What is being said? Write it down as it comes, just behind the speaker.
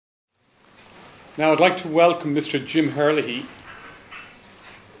Now I'd like to welcome Mr. Jim Herlihy,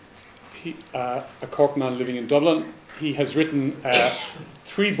 a Cork man living in Dublin. He has written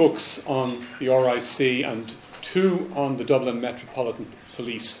 3 books on the RIC and 2 on the Dublin Metropolitan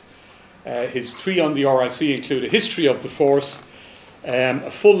Police. His 3 on the RIC include a history of the force,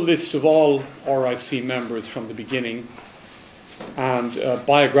 a full list of all RIC members from the beginning, and a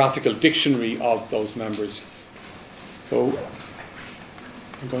biographical dictionary of those members. So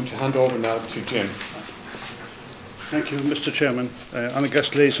I'm going to hand over now to Jim. Thank you, Mr. Chairman. Honoured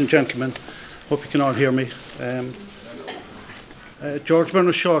guests, ladies and gentlemen, hope you can all hear me. George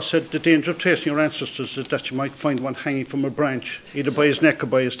Bernard Shaw said the danger of tracing your ancestors is that you might find one hanging from a branch, either by his neck or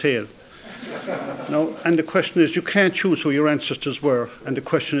by his tail. Now, and the question is, you can't choose who your ancestors were, and the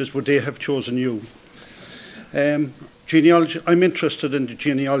question is, would they have chosen you? Genealogy, I'm interested in the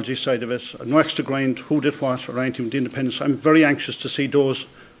genealogy side of it. No extra grind, who did what, or anything with the independence. I'm very anxious to see those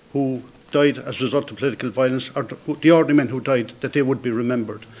who died as a result of political violence, or the ordinary men who died, that they would be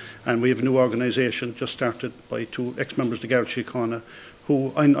remembered. And we have a new organisation just started by 2 ex-members of the Garda Síochána,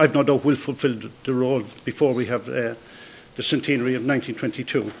 who I've no doubt will fulfil the role before we have the centenary of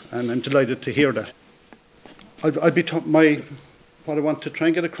 1922. And I'm delighted to hear that. What I want to try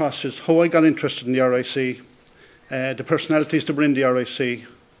and get across is how I got interested in the RIC, the personalities that were in the RIC,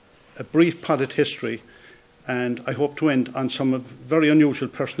 a brief potted history, and I hope to end on some of very unusual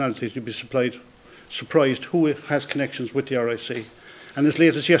personalities. You'll be surprised who has connections with the RIC. And as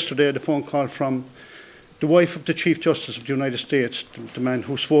late as yesterday, I had a phone call from the wife of the Chief Justice of the United States, the man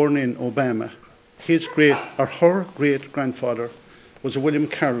who swore in Obama. Her great-grandfather was a William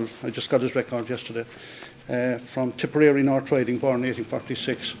Carroll. I just got his record yesterday, from Tipperary, North Riding, born in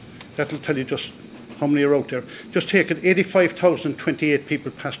 1846. That'll tell you just how many are out there. Just take it, 85,028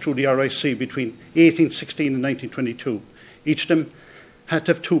 people passed through the RIC between 1816 and 1922. Each of them had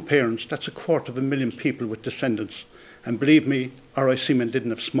to have 2 parents. That's 250,000 people with descendants. And believe me, RIC men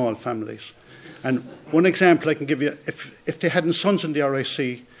didn't have small families. And one example I can give you, if they hadn't sons in the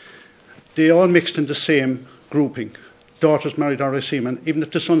RIC, they all mixed in the same grouping. Daughters married RIC men, even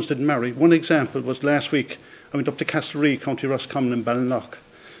if the sons didn't marry. One example was last week, I went up to Castlereagh, County Roscommon in Ballinlough,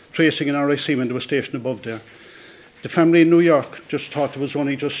 tracing an RIC man to a station above there. The family in New York just thought there was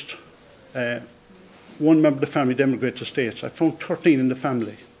only just one member of the family that emigrated to the States. I found 13 in the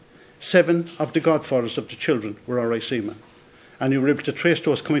family. 7 of the godfathers of the children were RIC men. And you were able to trace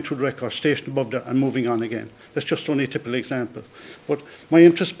those coming through the record, stationed above there and moving on again. That's just only a typical example. But my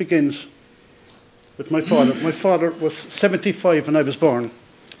interest begins with my father. My father was 75 when I was born,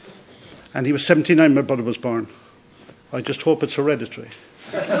 and he was 79 when my brother was born. I just hope it's hereditary.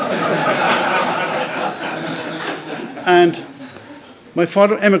 And my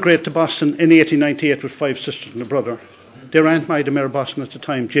father emigrated to Boston in 1898 with 5 sisters and a brother. Their aunt married the mayor of Boston at the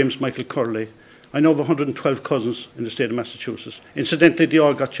time, James Michael Curley. I know of 112 cousins in the state of Massachusetts. Incidentally, they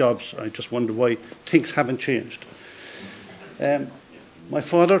all got jobs. I just wonder why things haven't changed. My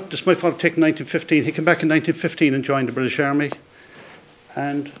father taken in 1915. He came back in 1915 and joined the British Army.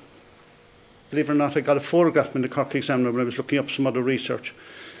 And believe it or not, I got a photograph of him in the Cork Examiner when I was looking up some other research.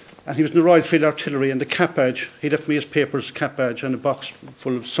 And he was in the Royal Field Artillery, and the cap badge, he left me his papers, cap badge, and a box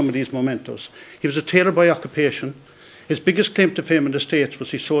full of some of these mementos. He was a tailor by occupation. His biggest claim to fame in the States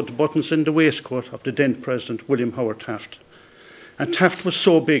was he sewed the buttons in the waistcoat of the then President, William Howard Taft. And Taft was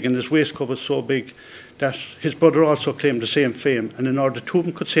so big, and his waistcoat was so big, that his brother also claimed the same fame. And in order 2 of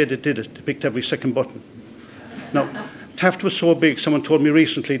them could say they did it, they picked every second button. Now, Taft was so big, someone told me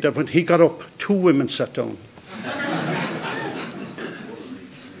recently that when he got up, 2 women sat down.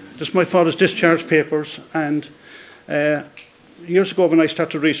 This is my father's discharge papers, and years ago when I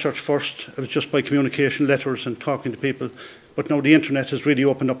started research first, it was just by communication, letters and talking to people, but now the internet has really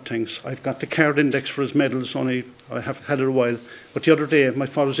opened up things. I've got the card index for his medals, only I have had it a while, but the other day my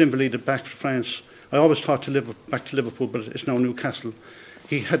father was invalided back to France. I always thought to live back to Liverpool, but it's now Newcastle.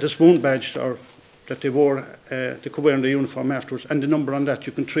 He had this wound badge that they wore, they could wear in the uniform afterwards, and the number on that,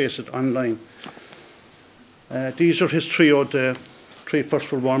 you can trace it online. These are his the 3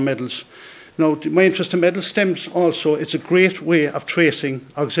 First World War medals. Now, my interest in medals stems also, it's a great way of tracing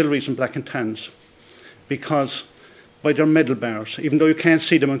auxiliaries in black and tans, because by their medal bars, even though you can't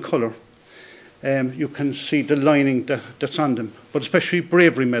see them in colour, you can see the lining that's on them, but especially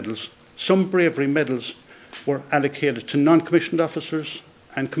bravery medals. Some bravery medals were allocated to non-commissioned officers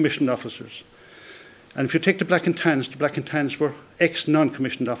and commissioned officers. And if you take the black and tans were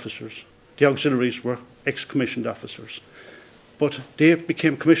ex-non-commissioned officers. The auxiliaries were ex-commissioned officers. But they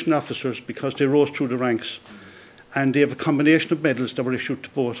became commissioned officers because they rose through the ranks. And they have a combination of medals that were issued to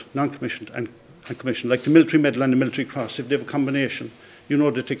both non-commissioned and commissioned, like the military medal and the military cross. If they have a combination, you know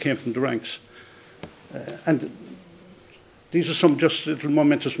that they came from the ranks. And these are some just little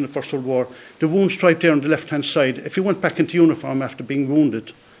mementos from the First World War. The wound stripe there on the left-hand side, if you went back into uniform after being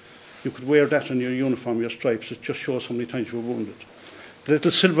wounded, you could wear that on your uniform, your stripes. It just shows how many times you were wounded. The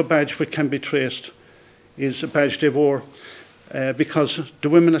little silver badge, which can be traced, is a badge they wore because the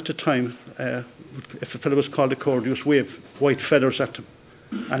women at the time, if a fellow was called a coward, used to wave white feathers at them.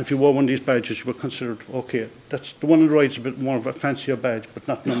 And if you wore one of these badges, you were considered okay. That's the one on the right is a bit more of a fancier badge, but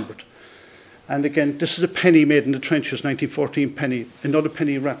not numbered. And again, this is a penny made in the trenches, 1914 penny. Another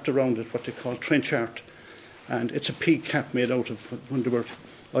penny wrapped around it, what they call trench art. And it's a pea cap made out of when they were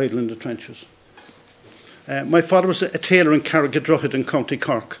idle in the trenches. My father was a tailor in Carrigadrohid in County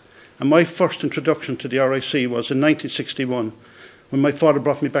Cork. And my first introduction to the RIC was in 1961, when my father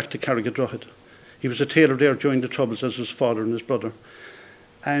brought me back to Carrigadrohid. He was a tailor there during the Troubles, as his father and his brother.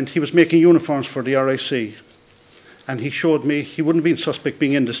 And he was making uniforms for the RIC. And he showed me, he wouldn't have been suspect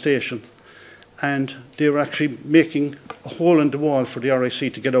being in the station. And they were actually making a hole in the wall for the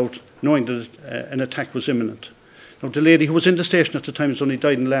RIC to get out, knowing that an attack was imminent. Now, the lady who was in the station at the time has only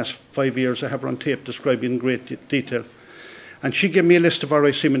died in the last 5 years. I have her on tape describing in great detail. And she gave me a list of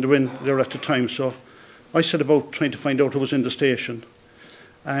RIC men that were in there at the time. So I set about trying to find out who was in the station.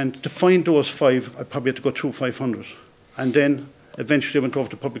 And to find those 5, I probably had to go through 500. And then eventually I went over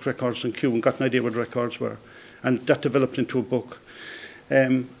to Public Records in Kew and got an idea where the records were. And that developed into a book.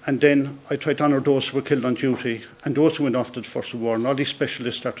 And then I tried to honour those who were killed on duty and those who went off to the First World War, and all these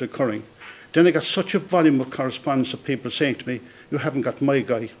specialists started occurring. Then I got such a volume of correspondence of people saying to me, you haven't got my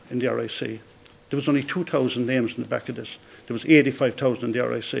guy in the RIC. There was only 2,000 names in the back of this. There was 85,000 in the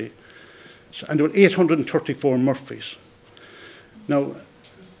RIC. And there were 834 Murphys. Now,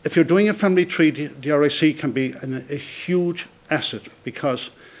 if you're doing a family tree, the RIC can be a huge asset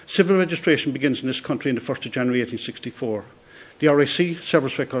because civil registration begins in this country on the 1st of January 1864. The RIC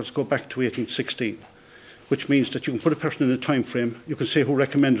service records go back to 1816, which means that you can put a person in a time frame, you can say who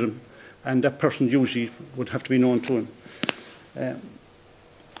recommended him, and that person usually would have to be known to him.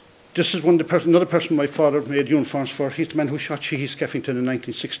 This is another person my father made uniforms for. He's the man who shot Sheehy Skeffington in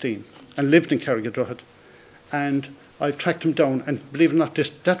 1916 and lived in Carrigadrohid. And I've tracked him down, and believe it or not,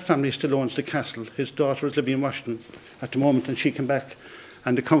 that family still owns the castle. His daughter is living in Washington at the moment, and she came back.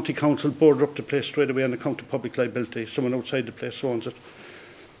 And the county council boarded up the place straight away on account of public liability. Someone outside the place owns it.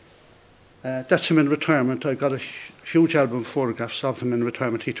 That's him in retirement. I've got a huge album of photographs of him in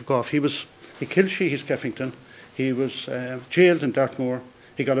retirement. He took off. He killed Sheehy Skeffington. He was jailed in Dartmoor.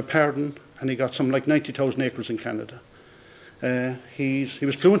 He got a pardon, and he got something like 90,000 acres in Canada. He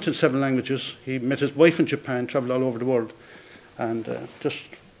was fluent in 7 languages. He met his wife in Japan, travelled all over the world. And this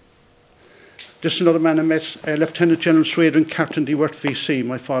is another man I met, Lieutenant General Schrader in Carton D. Worth VC,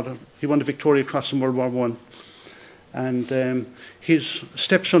 my father. He won the Victoria Cross in World War I. And his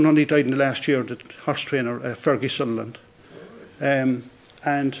stepson only died in the last year, the horse trainer, Fergie Sutherland.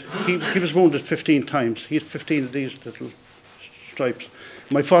 And he was wounded 15 times. He had 15 of these little stripes.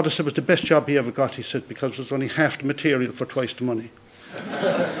 My father said it was the best job he ever got, he said, because it was only half the material for twice the money.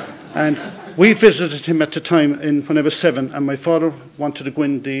 And we visited him at the time when I was 7, and my father wanted to go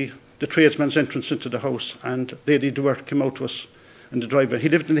in the tradesman's entrance into the house, and Lady Duarte came out to us in the driveway. He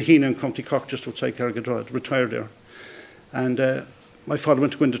lived in the Heaney in County Cork, just outside Carrigadrohid, retired there. And my father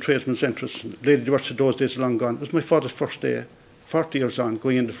went to go in the tradesman's entrance. Lady Duarte said those days are long gone. It was my father's first day, 40 years on,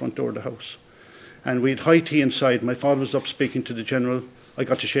 going in the front door of the house. And we had high tea inside. My father was up speaking to the general. I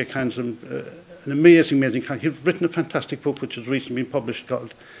got to shake hands with him. An amazing He's written a fantastic book which has recently been published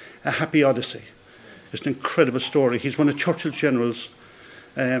called A Happy Odyssey. It's an incredible story. He's one of Churchill's generals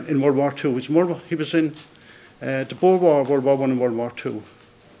in World War II. He was in the Boer War, World War I and World War II.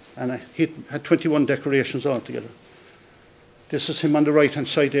 And he had 21 decorations altogether. This is him on the right-hand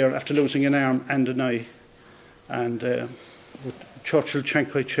side there after losing an arm and an eye. And with Churchill, Chiang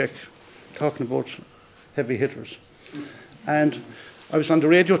Kai-shek, talking about heavy hitters. And I was on the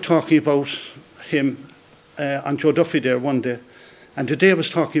radio talking about him on Joe Duffy there one day. And the day I was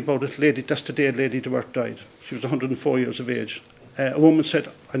talking about it, that's the day Lady Duarte died. She was 104 years of age. A woman said,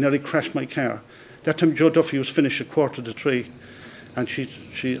 I nearly crashed my car. That time Joe Duffy was finished at 2:45. And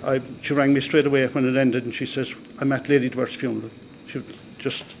she rang me straight away when it ended, and she says, I'm at Lady Duarte's funeral.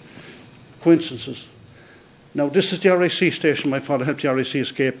 Just coincidences. Now, this is the RIC station my father helped the RIC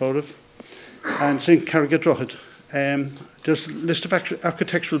escape out of. And it's in Carrigadrohid. There's a list of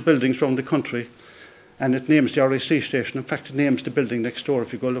architectural buildings around the country, and it names the RIC station. In fact, it names the building next door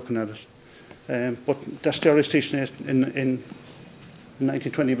if you go looking at it. But that's the RIC station in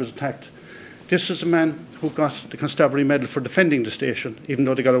 1920 it was attacked. This is a man who got the Constabulary Medal for defending the station, even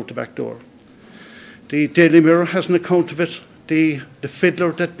though they got out the back door. The Daily Mirror has an account of it. the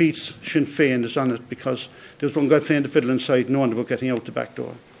fiddler that beats Sinn Féin is on it, because there was one guy playing the fiddle inside, knowing about getting out the back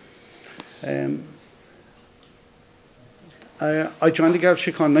door. I joined the Garda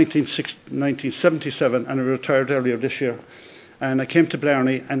in 1977, and I retired earlier this year. And I came to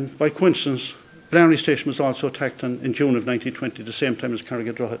Blarney, and by coincidence, Blarney Station was also attacked in June of 1920, the same time as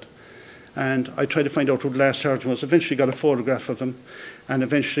Carrigadrohid. And I tried to find out who the last sergeant was. Eventually got a photograph of him, and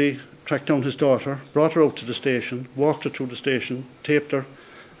eventually tracked down his daughter, brought her out to the station, walked her through the station, taped her,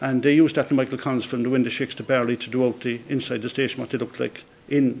 and they used that in Michael Collins' film, The Wind that Shakes the Barley, to do out the inside the station, what they looked like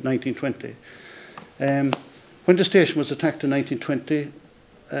in 1920. When the station was attacked in 1920,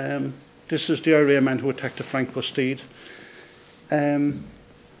 this is the IRA man who attacked the Frank Bustede.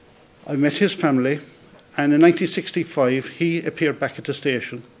 I met his family, and in 1965 he appeared back at the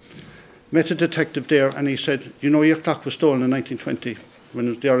station, met a detective there, and he said, "You know, your clock was stolen in 1920 when it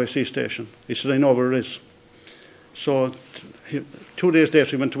was the RIC station." He said, "I know where it is." So 2 days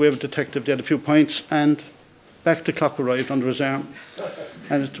later he went away with the detective, they had a few pints, and back the clock arrived under his arm,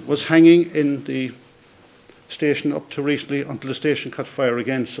 and it was hanging in the station up to recently until the station caught fire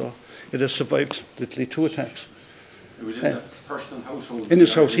again, so it has survived literally 2 attacks. It was in a personal household? In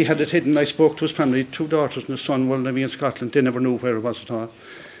his house. He had it hidden. I spoke to his family. 2 daughters and his son were living in Scotland. They never knew where it was at all.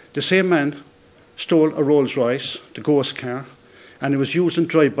 The same man stole a Rolls Royce, the ghost car, and it was used in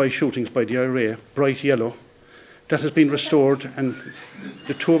drive-by shootings by the IRA, bright yellow. That has been restored, and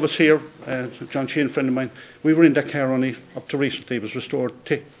the 2 of us here, John Sheehan, a friend of mine, we were in that car only up to recently. It was restored,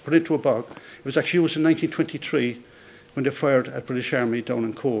 put into a bog. It was actually used in 1923 when they fired at British Army down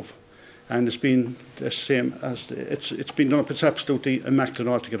in Cove. And it's been the same as it's been done up. It's absolutely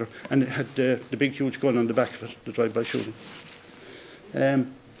immaculate altogether, and it had the big, huge gun on the back of it, the drive-by shooting.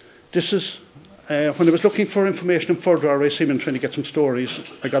 This is when I was looking for information on further RIC and trying to get some stories.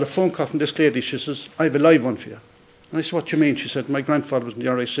 I got a phone call from this lady. She says, "I have a live one for you." And I said, "What do you mean?" She said, "My grandfather was in the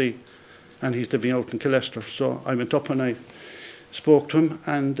RIC, and he's living out in Killester." So I went up and I spoke to him,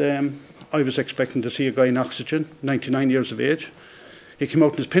 and I was expecting to see a guy in oxygen, 99 years of age. He came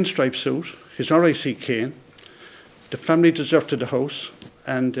out in his pinstripe suit, his RIC cane. The family deserted the house,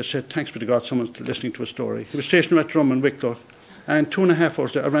 and they said, "Thanks be to God, someone's listening to a story." He was stationed at Drum in Wicklow, and 2.5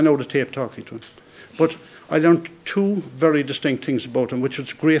 hours later, I ran out of tape talking to him. But I learned 2 very distinct things about him, which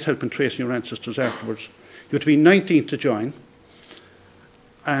was great help in tracing your ancestors afterwards. You had to be 19 to join,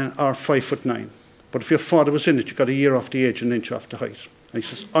 or 5'9". But if your father was in it, you got a year off the age and an inch off the height. And he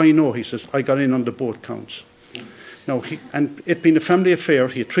says, "I know," he says, "I got in on the both counts." Now, and it being a family affair,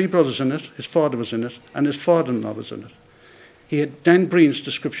 he had 3 brothers in it, his father was in it, and his father-in-law was in it. He had Dan Breen's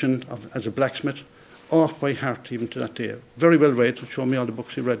description as a blacksmith off by heart even to that day. Very well read, showed me all the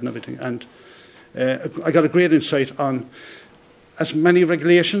books he read and everything. And I got a great insight on as many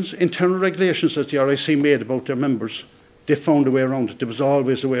regulations, internal regulations as the RIC made about their members. They found a way around it. There was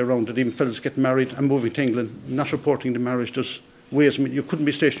always a way around it. Even fellas getting married and moving to England, not reporting the marriage, there's ways. You couldn't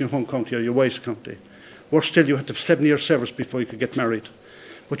be stationed in your home county or your wife's county. Worse still, you had to have 7 years service before you could get married.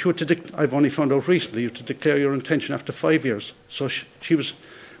 But you had to, I've only found out recently, you had to declare your intention after 5 years. So she was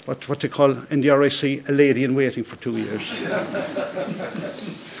what they call in the RIC a lady in waiting for 2 years.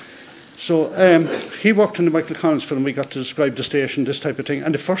 So he worked in the Michael Collins film. We got to describe the station, this type of thing.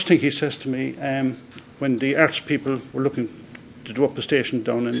 And the first thing he says to me, when the arts people were looking to do up the station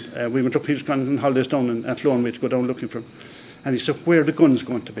down, and we went up, he was gone on holidays down in Athlone, we had to go down looking for him. And he said, "Where are the guns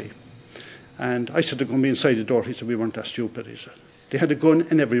going to be?" And I said, "They're going to be inside the door." He said, "We weren't that stupid," he said. They had a gun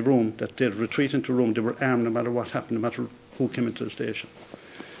in every room, that they'd retreat into a room. They were armed no matter what happened, no matter who came into the station.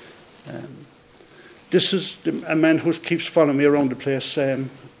 This is a man who keeps following me around the place,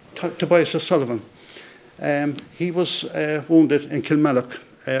 Tobias O'Sullivan. He was wounded in Kilmallock.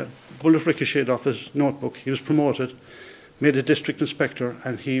 Bullet ricocheted off his notebook. He was promoted, made a district inspector,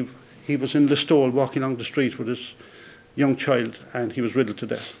 and he was in Listowel walking along the street with his young child, and he was riddled to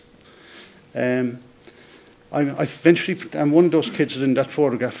death. I eventually, and one of those kids is in that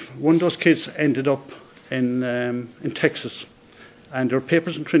photograph. One of those kids ended up in Texas, and there were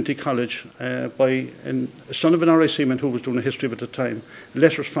papers in Trinity College by a son of an RIC man who was doing a history of it at the time,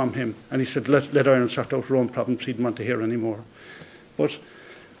 letters from him, and he said, let Ireland sort out her own problems. He didn't want to hear anymore. But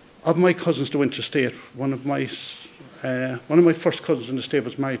of my cousins that went to state, one of my first cousins in the state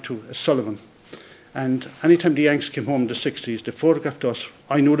was married to a Sullivan. And anytime the Yanks came home in the 60s, they photographed us.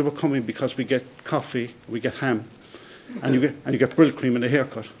 I knew they were coming because we get coffee, we get ham, and you get brill cream and a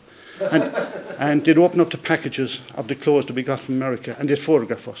haircut. And they'd open up the packages of the clothes that we got from America, and they'd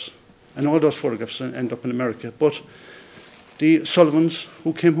photograph us. And all those photographs end up in America. But the Sullivans,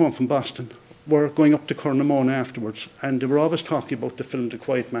 who came home from Boston, were going up to Cornamona afterwards, and they were always talking about the film The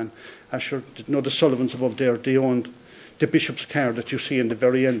Quiet Man. Asher, the Sullivans above there, they owned the bishop's car that you see in the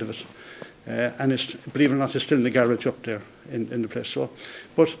very end of it. And it's, believe it or not, it's still in the garage up there in the place. So,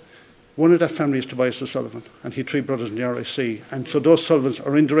 but one of that family is Tobias O'Sullivan, and he had 3 brothers in the RIC. And so those Sullivans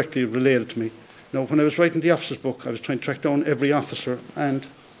are indirectly related to me. Now, when I was writing the officer's book, I was trying to track down every officer, and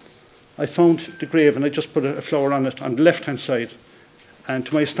I found the grave, and I just put a flower on it on the left-hand side. And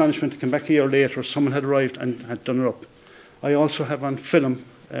to my astonishment, I came back a year later, someone had arrived and had done it up. I also have on film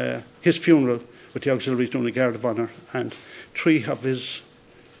his funeral with the auxiliaries doing the Guard of Honour, and 3 of his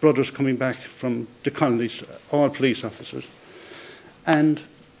brothers coming back from the colonies, all police officers. And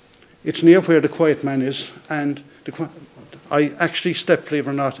it's near where the quiet man is, and I actually slept, believe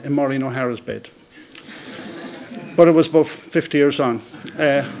it or not, in Maureen O'Hara's bed. But it was about 50 years on.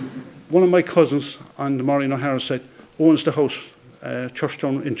 One of my cousins on the Maureen O'Hara side owns the house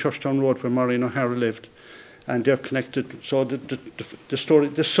in Churchtown Road where Maureen O'Hara lived, and they're connected. So the story,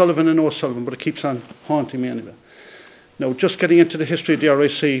 there's Sullivan and O'Sullivan, but it keeps on haunting me anyway. Now, just getting into the history of the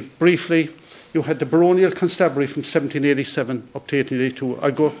RIC, briefly, you had the Baronial Constabulary from 1787 up to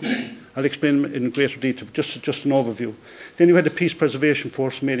 1882. I'll explain in greater detail, just an overview. Then you had the Peace Preservation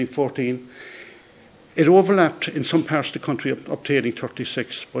Force from 1814. It overlapped in some parts of the country up to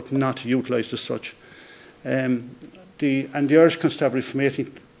 1836, but not utilised as such. And the Irish Constabulary from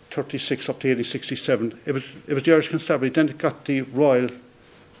 1836 up to 1867. It was the Irish Constabulary. Then it got the Royal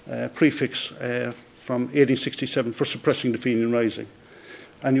prefix from 1867 for suppressing the Fenian Rising.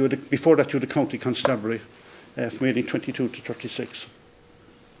 And before that, you had the County Constabulary from 1822 to 36.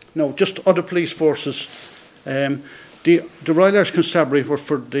 Now, just other police forces. The Royal Irish Constabulary were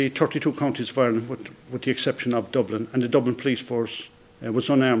for the 32 counties of Ireland, with the exception of Dublin, and the Dublin police force was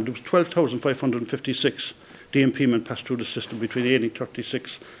unarmed. There was 12,556 DMP men passed through the system between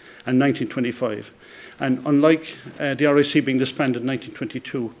 1836 and 1925. And unlike the RIC being disbanded in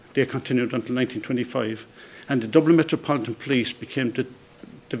 1922, they continued until 1925. And the Dublin Metropolitan Police became the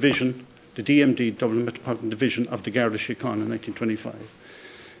division, the DMD, Dublin Metropolitan Division of the Garda Síochána in 1925.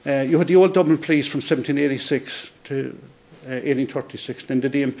 You had the old Dublin Police from 1786 to 1836, then the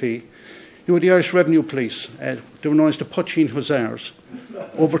DMP. You had the Irish Revenue Police. They were known as the Poitín Hussars.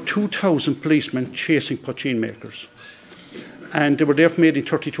 Over 2,000 policemen chasing poitín makers. And they were there from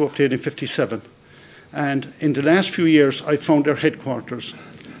 1832 up to 1857. And in the last few years, I found their headquarters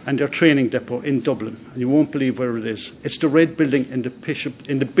and their training depot in Dublin. And you won't believe where it is. It's the red building in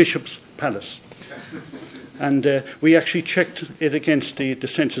the Bishop's Palace. And we actually checked it against the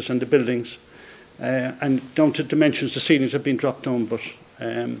census and the buildings. And down to dimensions, the ceilings have been dropped down. But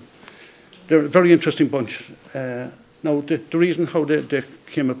they're a very interesting bunch. Now, the reason how they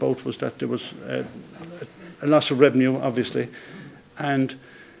came about was that there was a loss of revenue, obviously. And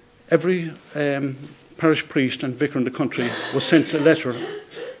every parish priest and vicar in the country was sent a letter.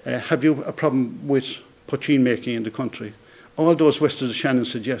 Have you a problem with poitín making in the country? All those west of the Shannon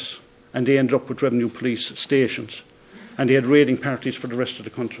said yes. And they ended up with revenue police stations. And they had raiding parties for the rest of the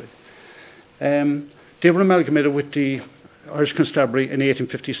country. They were amalgamated with the Irish Constabulary in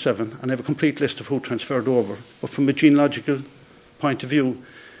 1857, and I have a complete list of who transferred over. But from a genealogical point of view,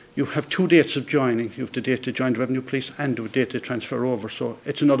 you have 2 dates of joining. You have the date they joined Revenue Police and the date they transfer over. So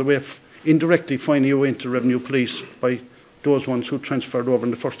it's another way of indirectly finding your way into Revenue Police by those ones who transferred over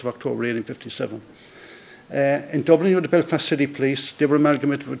on the 1st of October 1857. In Dublin, you had the Belfast City Police. They were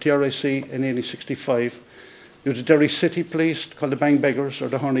amalgamated with the RIC in 1865. You had the Derry City Police, called the Bang Beggars or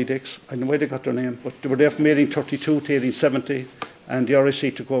the Horny Dicks. I don't know why they got their name, but they were there from 1832 to 1870, and the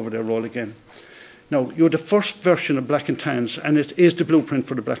RIC took over their role again. Now, you had the first version of Black and Tans, and it is the blueprint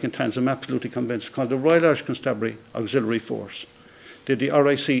for the Black and Tans, I'm absolutely convinced, called the Royal Irish Constabulary Auxiliary Force. They had the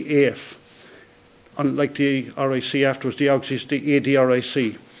RIC AF. Unlike the RIC afterwards, the Auxies, the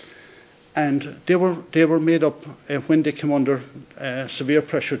ADRIC. And they were made up when they came under severe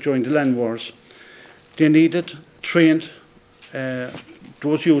pressure during the land wars. They needed trained,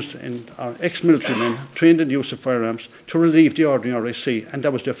 those used in ex-military men, trained in the use of firearms to relieve the ordinary RIC, and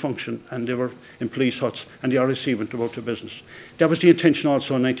that was their function, and they were in police huts, and the RIC went about their business. That was the intention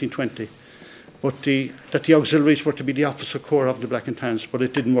also in 1920, but that the auxiliaries were to be the officer corps of the Black and Tans, but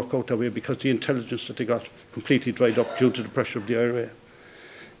it didn't work out that way because the intelligence that they got completely dried up due to the pressure of the IRA.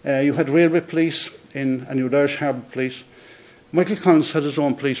 You had railway police and you had Irish Harbour Police. Michael Collins had his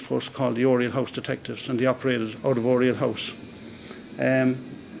own police force called the Oriel House Detectives, and they operated out of Oriel House. They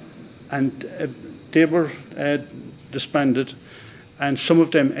were disbanded, and some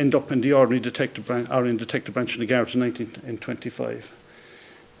of them end up in the ordinary detective branch, or in detective branch in the Guards in 1925.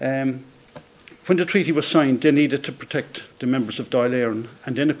 When the treaty was signed, they needed to protect the members of Dáil Éireann,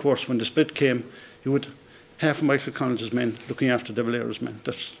 and then, of course, when the split came, you had half of Michael Collins' men looking after De Valera's men.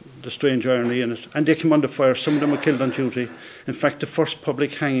 That's the strange irony in it. And they came under fire. Some of them were killed on duty. In fact, the first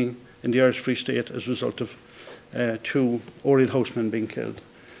public hanging in the Irish Free State as a result of 2 Oriel Housemen being killed.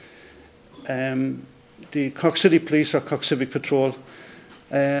 The Cork City Police, or Cork Civic Patrol,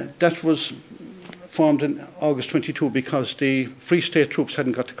 that was formed in August 22 because the Free State troops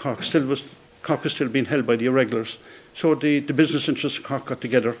hadn't got to Cork. Cork was still being held by the irregulars. So the business interests of Cork got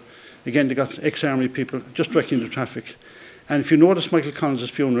together. Again, they got ex-army people just directing the traffic. And if you notice Michael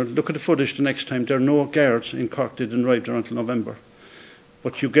Collins' funeral, look at the footage the next time. There are no guards in Cork. They didn't arrive there until November.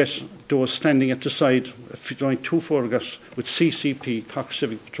 But you get those standing at the side, like 2 photographs with CCP, Cork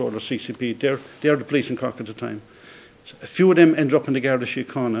Civic Patrol or CCP. They're the police in Cork at the time. So a few of them ended up in the Garda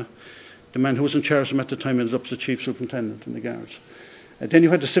Síochána. The man who was in charge of them at the time ended up as the chief superintendent in the guards. Then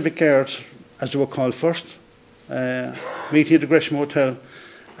you had the civic guards, as they were called first, meeting at the Gresham Hotel.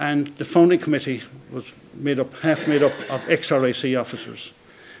 And the founding committee was half made up of ex-RIC officers.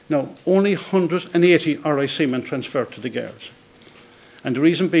 Now, only 180 RIC men transferred to the Guards. And the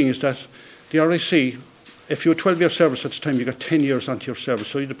reason being is that the RIC, if you were 12 years service at the time, you got 10 years onto your service,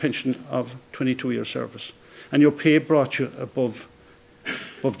 so you had a pension of 22 years service. And your pay brought you above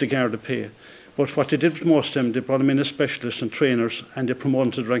the Garda pay. But what they did with most of them, they brought them in as specialists and trainers, and they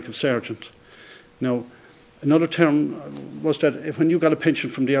promoted to the rank of sergeant. Now, another term was that when you got a pension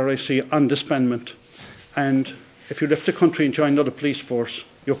from the RIC on disbandment, and if you left the country and joined another police force,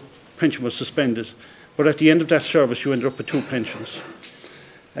 your pension was suspended. But at the end of that service, you ended up with 2 pensions.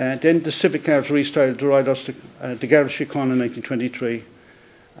 Then the Civic Guards restarted the Garda Síochána in 1923,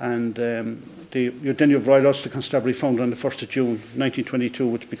 and then you have Royal Irish Constabulary founded on the 1st of June 1922,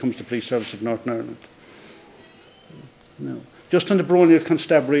 which becomes the Police Service of Northern Ireland. Now, just on the Baronial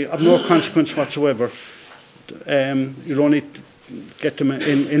Constabulary, of no consequence whatsoever. You'll only get them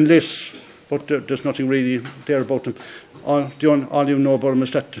in lists, but there's nothing really there about them. All you know about them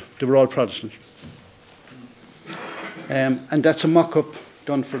is that they were all Protestants. And that's a mock-up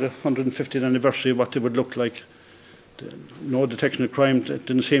done for the 150th anniversary of what they would look like. No detection of crime. It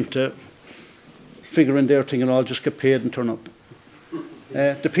didn't seem to figure in their thing and all, just get paid and turn up.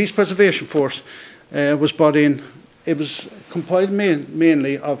 The Peace Preservation Force was brought in. It was compiled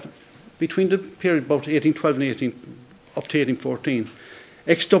mainly of, between the period about 1812 and up to 1814,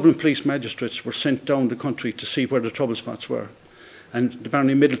 ex-Dublin police magistrates were sent down the country to see where the trouble spots were. And the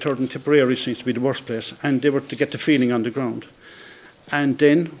Barony, Middlethird and Tipperary seems to be the worst place, and they were to get the feeling on the ground. And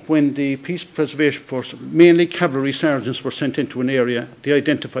then when the Peace Preservation Force, mainly cavalry sergeants, were sent into an area, they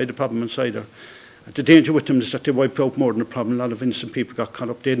identified the problem inside there. The danger with them is that they wiped out more than a problem. A lot of innocent people got caught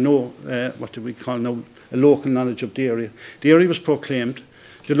up. They had no, what do we call now, a local knowledge of the area. The area was proclaimed.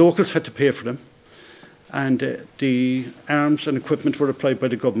 The locals had to pay for them. And the arms and equipment were applied by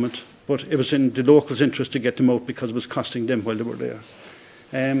the government. But it was in the locals' interest to get them out because it was costing them while they were there.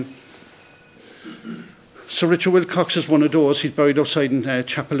 Sir Richard Wilcox is one of those. He's buried outside in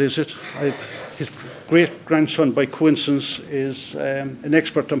Chapel, is it? His great-grandson, by coincidence, is an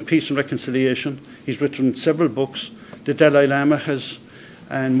expert on peace and reconciliation. He's written several books. The Dalai Lama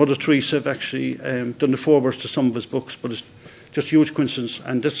and Mother Teresa have actually done the forewords to some of his books, but it's just a huge coincidence.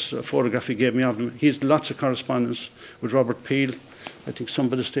 And this photograph he gave me of him. He has lots of correspondence with Robert Peel. I think some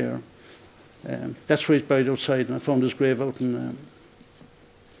of it is there. That's where he's buried outside, and I found his grave out in...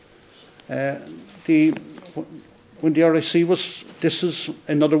 when the RIC was... This is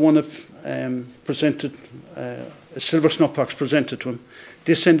another one of presented... a silver snuff box presented to him.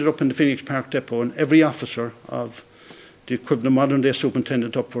 This ended up in the Phoenix Park Depot, and every officer of the equivalent of modern-day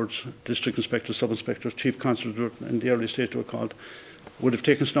superintendent upwards, district inspectors, sub-inspectors, chief constables in the early stage they were called, would have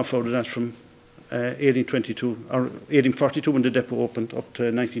taken snuff out of that from 1822 or 1842 when the depot opened up to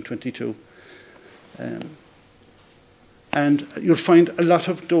 1922. And you'll find a lot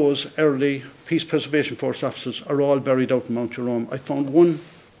of those early Peace Preservation Force officers are all buried out in Mount Jerome. I found one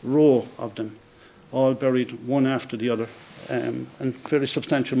row of them, all buried one after the other, and very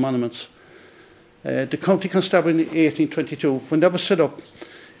substantial monuments. The County Constabulary in 1822, when that was set up,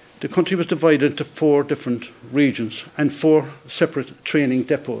 the country was divided into 4 different regions and 4 separate training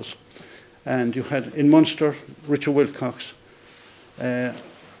depots. And you had in Munster, Richard Wilcox,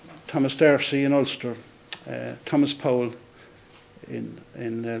 Thomas Darcy in Ulster, Thomas Powell in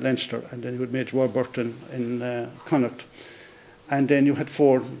Leinster, and then you had Major Warburton in Connacht. And then you had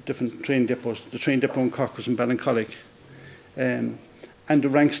 4 different train depots. The train depot in Cork was in Ballincollig. And the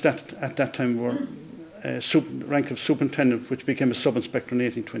ranks that at that time were rank of superintendent, which became a sub-inspector in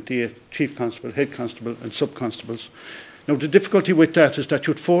 1828, chief constable, head constable, and sub-constables. Now, the difficulty with that is that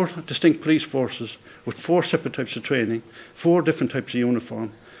you had 4 distinct police forces with 4 separate types of training, 4 different types of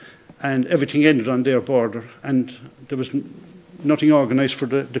uniform, and everything ended on their border, and there was nothing organised for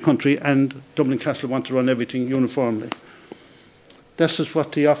the country, and Dublin Castle wanted to run everything uniformly. This is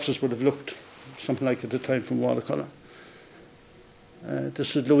what the officers would have looked something like at the time from watercolour.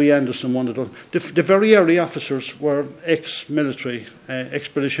 This is Louis Anderson, one of those. The very early officers were ex-military,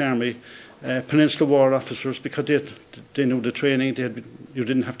 ex-British Army, Peninsula War officers, because they knew the training. You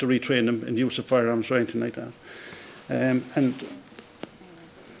didn't have to retrain them in the use of firearms or anything like that.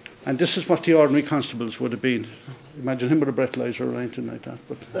 And this is what the ordinary constables would have been. Imagine him with a breathalyzer or anything like that.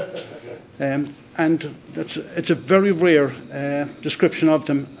 But, and it's a very rare description of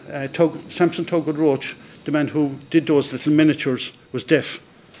them. Samson Tuggood Roach, the man who did those little miniatures, was deaf.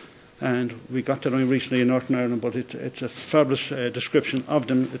 And we got that only recently in Northern Ireland, but it's a fabulous description of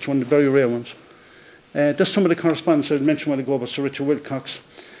them. It's one of the very rare ones. There's some of the correspondence I mentioned a while ago about Sir Richard Wilcox.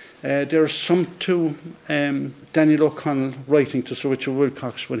 There's some to Daniel O'Connell writing to Sir Richard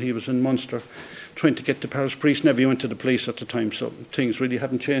Wilcox when he was in Munster, trying to get the parish priest nephew into the police at the time, so things really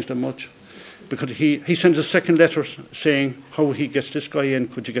haven't changed that much. Because he sends a second letter saying how he gets this guy in,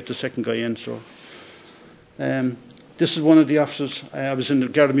 could you get the second guy in? So this is one of the officers. I was in the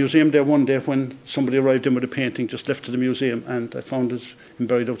Garda Museum there one day when somebody arrived in with a painting just left to the museum, and I found him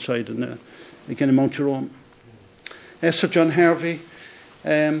buried outside again in Mount Jerome. Sir John Harvey,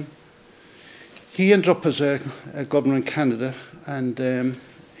 he ended up as a governor in Canada, and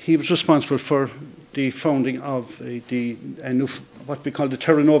he was responsible for the founding of the what we call the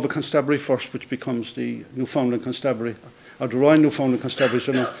Terra Nova Constabulary first, which becomes the Newfoundland Constabulary, or the Royal Newfoundland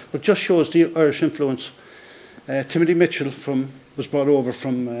Constabulary, but just shows the Irish influence. Timothy Mitchell was brought over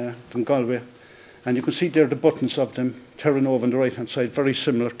from Galway, and you can see there the buttons of them, Terra Nova on the right hand side, very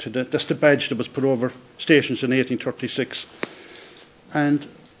similar to that's the badge that was put over stations in 1836. And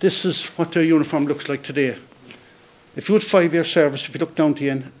this is what their uniform looks like today. If you had 5-year service, if you look down to the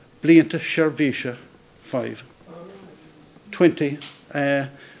end, Blianta Shervisha 5. 20.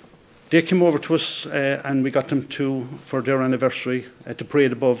 They came over to us and we got them for their anniversary to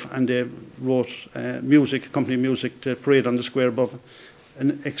parade above, and they wrote music, company music, to parade on the square above.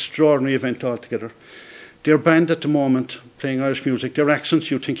 An extraordinary event altogether. Their band at the moment, playing Irish music, their accents,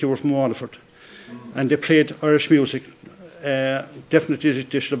 you'd think you were from Waterford. And they played Irish music. Definitely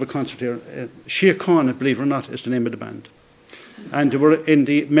they should have a concert here. Shea Corna, believe it or not, is the name of the band. And they were in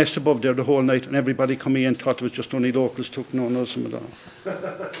the mess above there the whole night, and everybody coming in thought it was just only locals, took no notice of them at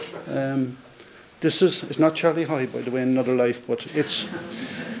all. It's not Charlie High, by the way, in another life, but it's,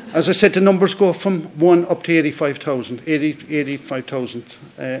 as I said, the numbers go from 1 up to 85,000, 85,000,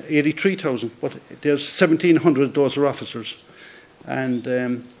 83,000, but there's 1,700 of those are officers. And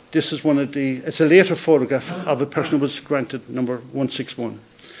this is it's a later photograph of a person who was granted number 161.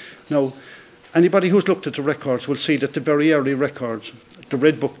 Now, anybody who's looked at the records will see that the very early records, the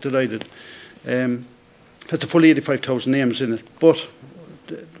red book that I did, has the full 85,000 names in it. But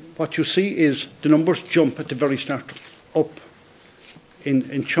what you see is the numbers jump at the very start up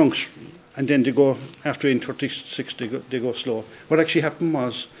in chunks, and then they go, after 1836, they go slow. What actually happened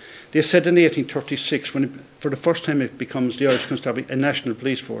was, they said in 1836, when for the first time it becomes the Irish Constabulary, a national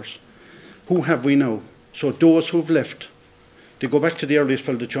police force. Who have we now? So those who've left, they go back to the earliest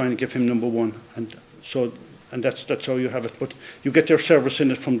fellow to join and give him number 1, and that's how you have it. But you get their service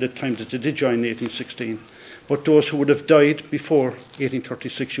in it from the time that they did join in 1816. But those who would have died before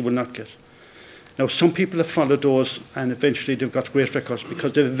 1836, you will not get. Now, some people have followed those, and eventually they've got great records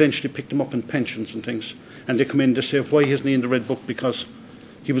because they've eventually picked them up in pensions and things. And they come in, they say, why isn't he in the red book? Because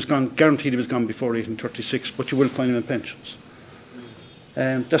he was gone, guaranteed he was gone before 1836, but you will find him in pensions.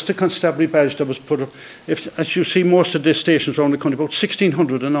 That's the constabulary badge that was put up. As you see, most of the stations around the country, about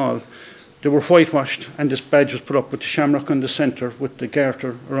 1,600 in all, they were whitewashed, and this badge was put up with the shamrock in the centre, with the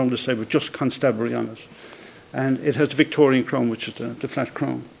garter around the side, with just constabulary on it. And it has the Victorian crown, which is the flat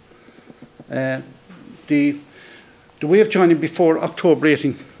crown. The way of joining before October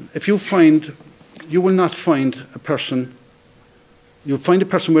 18, you will not find a person. You'll find a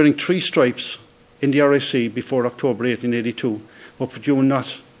person wearing 3 stripes in the RIC before October 1882, but you will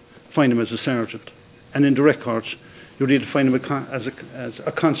not find him as a sergeant. And in the records, you'll either find him as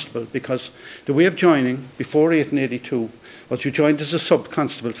a constable, because the way of joining before 1882 was you joined as a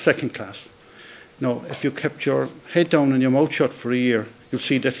sub-constable, 2nd class. Now, if you kept your head down and your mouth shut for a year, you'll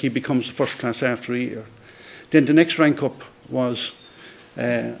see that he becomes 1st class after a year. Then the next rank up was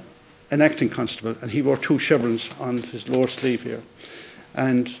an acting constable, and he wore 2 chevrons on his lower sleeve here.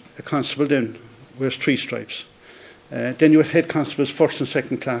 And a constable then wears 3 stripes. Then you had head constables, 1st and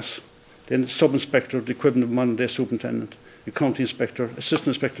 2nd class. Then sub-inspector, the equivalent of modern-day superintendent. Your county inspector, assistant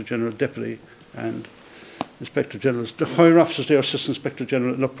inspector general, deputy, and Inspector Generals. The higher officers there, Assistant Inspector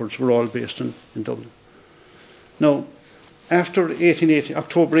General and upwards, were all based in Dublin. Now, after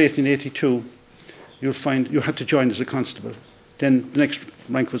October 1882, you'll find you had to join as a constable. Then the next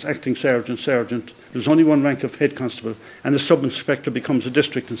rank was acting sergeant. There's only one rank of head constable, and a sub-inspector becomes a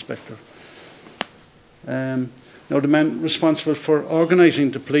district inspector. Now, the man responsible for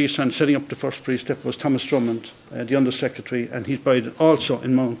organising the police and setting up the first police depot was Thomas Drummond, the Under-Secretary, and he's buried also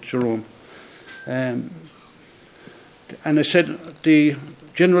in Mount Jerome. And I said the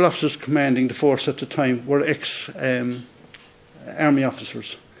general officers commanding the force at the time were ex-army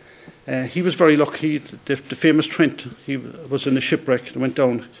officers. He was very lucky. The famous Trent, he was in a shipwreck that went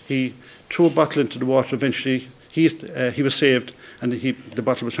down. He threw a bottle into the water. Eventually, he was saved, and the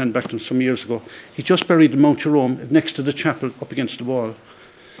bottle was handed back to him some years ago. He just buried in Mount Jerome next to the chapel up against the wall.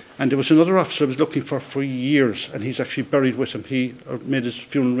 And there was another officer I was looking for years, and he's actually buried with him. He made his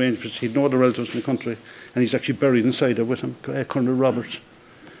funeral arrangements. He had no other relatives in the country, and he's actually buried inside there with him, Colonel Roberts.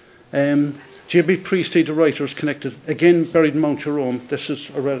 J.B. Priestley, the writer, is connected, again buried in Mount Jerome. This is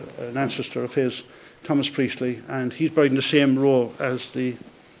an ancestor of his, Thomas Priestley, and he's buried in the same row as the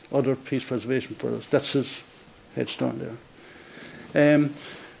other peace preservation fellows. That's his headstone there.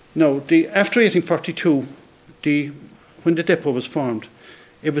 Now, after 1842, when the depot was formed,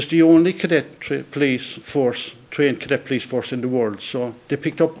 it was the only trained cadet police force in the world. So they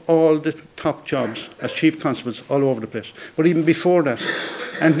picked up all the top jobs as chief constables all over the place. But even before that,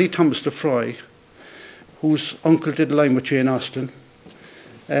 Anthony Thomas de Fry, whose uncle did a line with Jane Austen,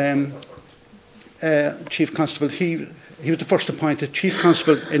 chief constable, he was the first appointed chief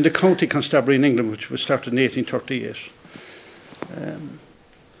constable in the county constabulary in England, which was started in 1838.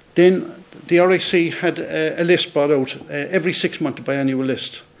 Then the RIC had a list brought out every 6 months, a biannual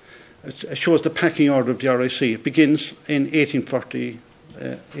list. It shows the packing order of the RIC. It begins in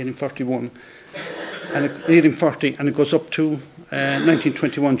 1841, and 1840, and it goes up to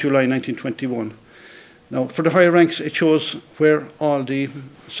 1921, July 1921. Now, for the higher ranks, it shows where all the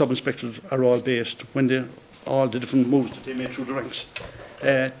sub-inspectors are all based, when all the different moves that they made through the ranks.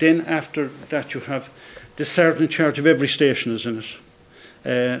 Then after that, you have the sergeant in charge of every station is in it.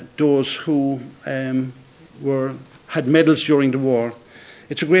 Those who had medals during the war.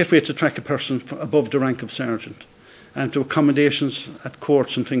 It's a great way to track a person above the rank of sergeant. And to accommodations at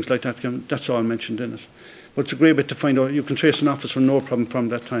courts and things like that, that's all mentioned in it. But it's a great way to find out. You can trace an officer no problem from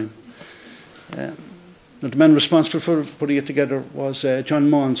that time. The man responsible for putting it together was John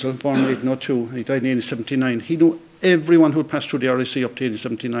Monsell, born in 1802. He died in 1879. He knew everyone who had passed through the RIC up to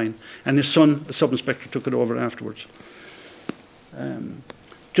 1879. And his son, a sub-inspector, took it over afterwards.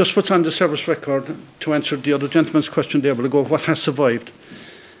 Just what's on the service record, to answer the other gentleman's question there, but go, what has survived?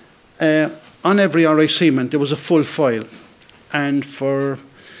 On every RIC man, there was a full file, and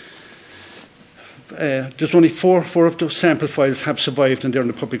there's only four of the sample files have survived, and they're in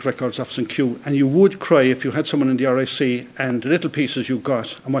the Public Records Office in Kew. And you would cry if you had someone in the RIC and the little pieces you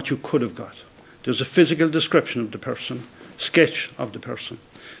got and what you could have got. There's a physical description of the person, sketch of the person.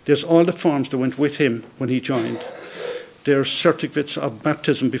 There's all the forms that went with him when he joined. There's certificates of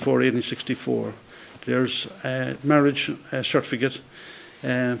baptism before 1864. There's marriage certificate,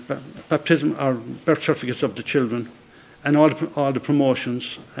 baptism or birth certificates of the children, and all the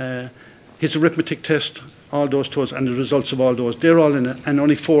promotions. His arithmetic test, all those toes, and the results of all those. They're all in it, and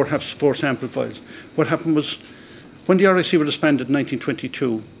only four have four sample files. What happened was, when the RIC were disbanded in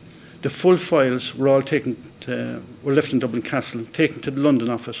 1922, the full files were all were left in Dublin Castle, taken to the London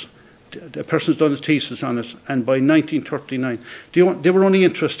office. The person's done a thesis on it, and by 1939, they were only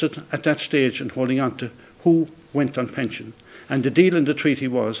interested at that stage in holding on to who went on pension. And the deal in the treaty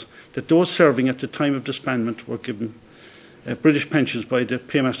was that those serving at the time of disbandment were given British pensions by the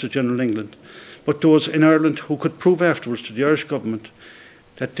Paymaster General in England, but those in Ireland who could prove afterwards to the Irish government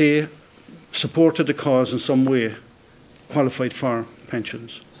that they supported the cause in some way qualified for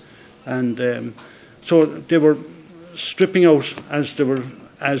pensions. And so they were stripping out as the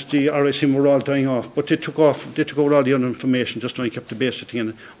RIC were all dying off, but they took out all the other information, just only kept the basic thing in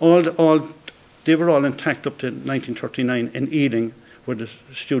it. They were all intact up to 1939 in Ealing, where the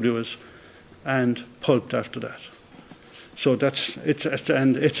studio is, and pulped after that. So it's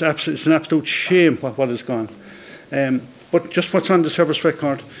an absolute shame what has gone. But just what's on the service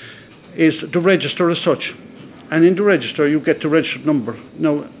record is the register as such, and in the register you get the registered number.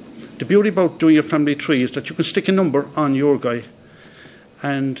 Now, the beauty about doing a family tree is that you can stick a number on your guy.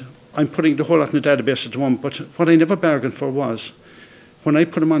 And I'm putting the whole lot in the database at the moment, but what I never bargained for was, when I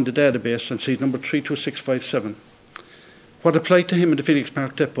put him on the database and see number 32657, what applied to him in the Phoenix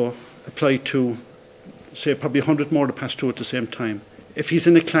Park Depot applied to, say, probably 100 more to pass through at the same time. If he's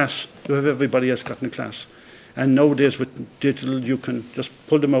in a class, you have everybody else got in a class. And nowadays with digital, you can just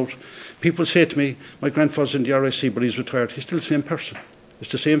pull them out. People say to me, my grandfather's in the RIC, but he's retired. He's still the same person.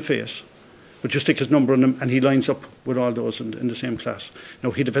 It's the same face. But you stick his number on him, and he lines up with all those in the same class.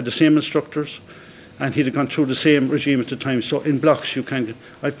 Now, he'd have had the same instructors, and he'd have gone through the same regime at the time. So in blocks, you can get...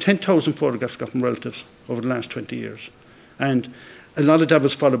 I've 10,000 photographs got from relatives over the last 20 years. And a lot of that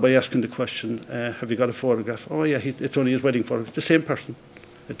was followed by asking the question, have you got a photograph? Oh, yeah, it's only his wedding photograph. The same person.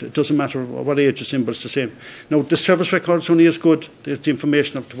 It doesn't matter what age it's in, but it's the same. Now, the service record's only as good as the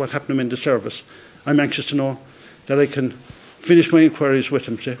information of what happened to him in the service. I'm anxious to know that I can finish my inquiries with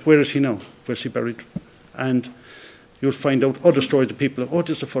him, say, where is he now? Where's he buried? And you'll find out other stories of people, oh,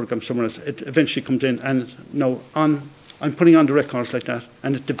 there's a photograph somewhere else. It eventually comes in, and now I'm putting on the records like that,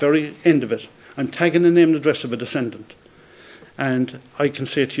 and at the very end of it, I'm tagging the name and address of a descendant. And I can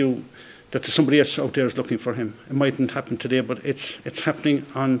say to you that there's somebody else out there is looking for him. It mightn't happen today, but it's happening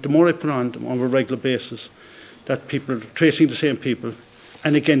the more I put on them on a regular basis, that people are tracing the same people.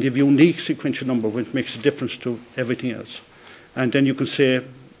 And again, they have a unique sequential number, which makes a difference to everything else. And then you can say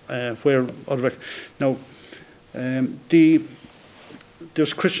where other... Now, there's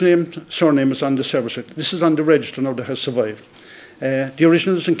Christian name, surname is on the service record. This is on the register now that has survived. The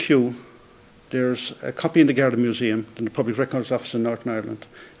original is in Kew. There's a copy in the Garda Museum, in the Public Records Office in Northern Ireland,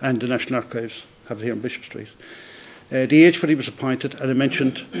 and the National Archives have it here in Bishop Street. The age when he was appointed, and I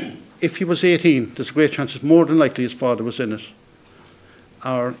mentioned, if he was 18, there's a great chance it's more than likely his father was in it.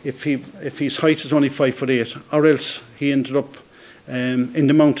 Or if his height is only 5'8", or else he ended up in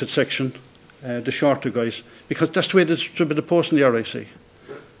the mounted section, the shorter guys, because that's the way they distribute the post in the RIC.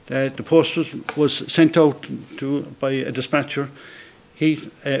 The post was sent out by a dispatcher.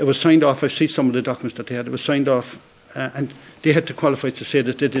 It was signed off. I see some of the documents that they had. It was signed off, and they had to qualify to say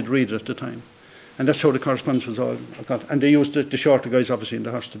that they did read it at the time. And that's how the correspondence was all got. And they used the shorter guys, obviously, in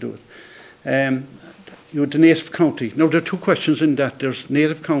the horse to do it. You had the native county. Now, there are two questions in that. There's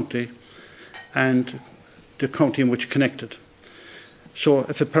native county and the county in which connected. So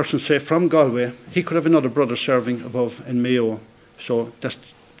if a person, say, from Galway, he could have another brother serving above in Mayo. So that's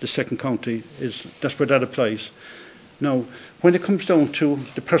the second county. That's where that applies. Now, when it comes down to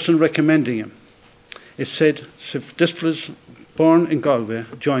the person recommending him, it said, if this was born in Galway,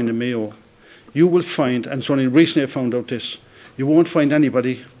 joined in Mayo, you will find, and it's only recently I found out this, you won't find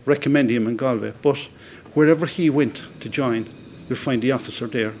anybody recommending him in Galway, but wherever he went to join, you'll find the officer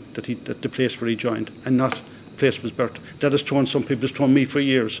there, that the place where he joined, and not the place of his birth. That has thrown some people, it's thrown me for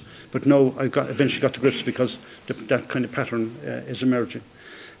years, but no, I eventually got to grips because that kind of pattern is emerging.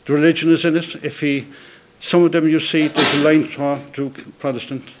 The religion is in it. Some of them you see, there's a line to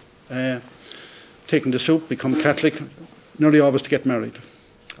Protestant, taking the soup, become Catholic, nearly always to get married.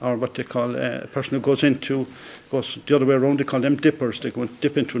 Or what they call a person who goes the other way around, they call them dippers. They go and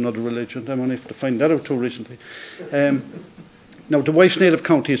dip into another religion. I'm only to find that out too recently. Now, the wife's native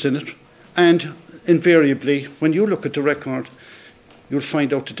county is in it, and invariably, when you look at the record, you'll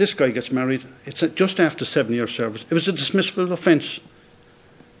find out that this guy gets married. It's just after 7-year service. It was a dismissible offence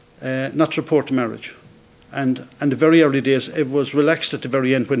not to report the marriage. And the very early days, it was relaxed at the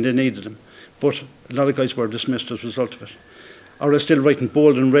very end when they needed him. But a lot of guys were dismissed as a result of it. Or they're still writing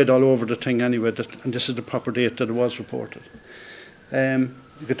bold and red all over the thing anyway, and this is the proper date that it was reported. You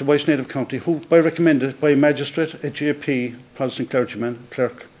get the wife's native county, who, recommended by a magistrate, a GP, Protestant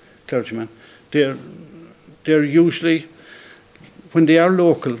clergyman. They're usually, when they are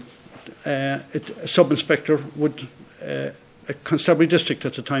local, a sub-inspector would... a constabulary district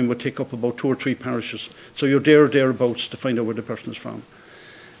at the time would take up about 2 or 3 parishes. So you're there or thereabouts to find out where the person is from.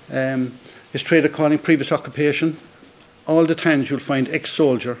 His trade of calling, previous occupation. All the times you'll find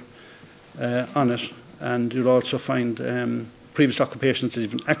ex-soldier on it, and you'll also find previous occupations,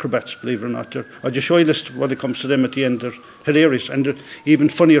 even acrobats, believe it or not. I'll just show you a list when it comes to them at the end. They're hilarious, and they're even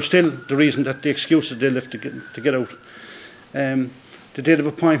funnier still, the reason that the excuses they live to get out. The date of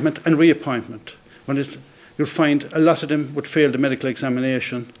appointment and reappointment. You'll find a lot of them would fail the medical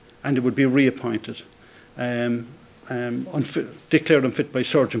examination and they would be reappointed. Declared unfit by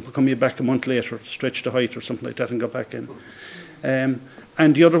surgeon, but come back a month later, stretch the height or something like that and go back in.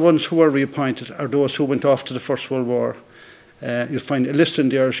 And the other ones who are reappointed are those who went off to the First World War. You'll find a list in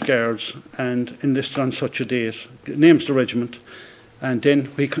the Irish Guards and enlisted on such a date. It names the regiment, and then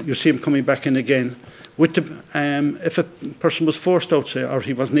you see him coming back in again. If a person was forced out, say, or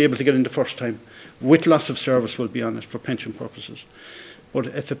he wasn't able to get in the first time, with loss of service will be on it for pension purposes. But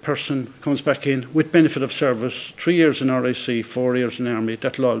if a person comes back in with benefit of service, 3 years in RIC, 4 years in Army,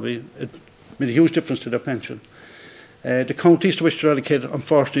 that'll all be, it made a huge difference to their pension. The counties to which they're allocated,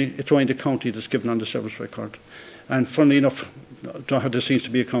 unfortunately, it's only the county that's given on the service record. And funnily enough, there seems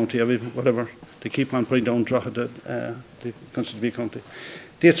to be a county, whatever, They keep on putting down Drogheda, the Constabulary County.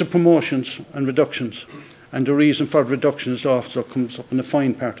 Dates of promotions and reductions. And the reason for the reduction is the officer comes up in the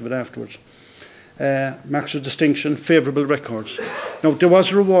fine part of it afterwards. Marks of distinction, favourable records. Now, there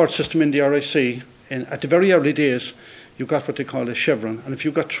was a reward system in the RIC. At the very early days, you got what they call a chevron. And if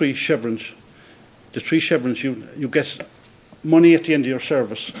you got 3 chevrons, the 3 chevrons, you get money at the end of your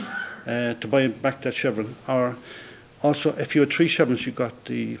service to buy back that chevron. Or also, if you had 3 chevrons, you got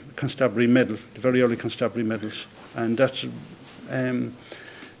the constabulary medal, the very early constabulary medals. And that's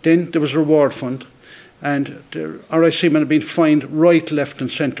then there was a reward fund. And the RIC men have been fined right, left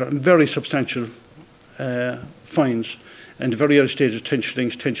and centre, and very substantial fines. And the very early stages, 10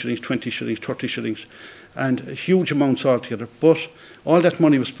 shillings, 10 shillings, 20 shillings, 30 shillings, and huge amounts altogether. But all that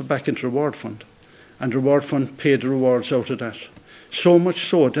money was put back into the reward fund, and the reward fund paid the rewards out of that. So much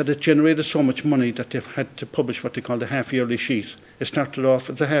so that it generated so much money that they had to publish what they called a half-yearly sheet. It started off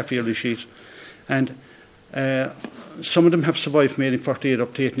as a half-yearly sheet, and some of them have survived from 1848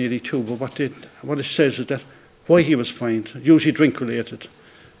 up to 1882, but what it says is that why he was fined, usually drink-related.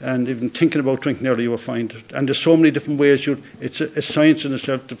 And even thinking about drinking early, you were fined. And there's so many different ways. It's a science in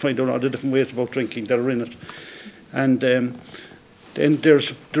itself to find out all the different ways about drinking that are in it. And then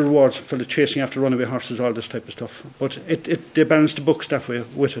there's the rewards for the chasing after runaway horses, all this type of stuff. But they balanced the books that way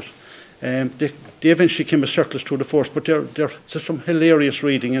with it. They eventually came a surplus through the force, but there's some hilarious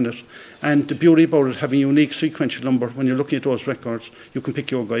reading in it. And the beauty about it, having a unique sequential number, when you're looking at those records, you can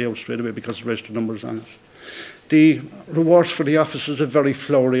pick your guy out straight away because the registered number is on it. The rewards for the officers are very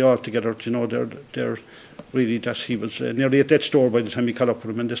flowery altogether. You know, they're really that he was nearly at death's door by the time he caught up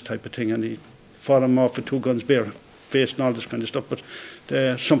with him and this type of thing, and he fought him off with 2 guns bare faced and all this kind of stuff. But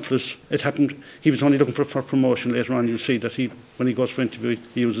it happened. He was only looking for promotion later on. You'll see that when he goes for interview,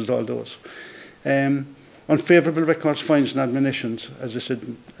 he uses all those. Unfavourable records, fines and admonitions, as I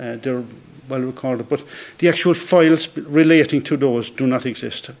said, they're well recorded, but the actual files relating to those do not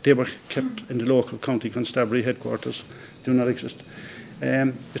exist. They were kept in the local county constabulary headquarters, do not exist.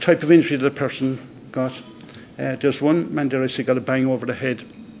 The type of injury that a person got, there's one man there I see got a bang over the head,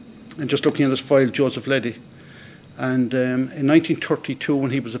 and just looking at his file, Joseph Leddy. And in 1932,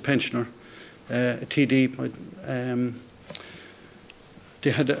 when he was a pensioner, a TD,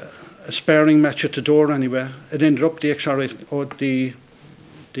 they had a sparring match at the door anyway. It ended up the XRA, or the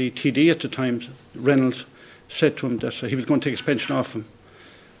TD at the time, Reynolds, said to him that he was going to take his pension off him.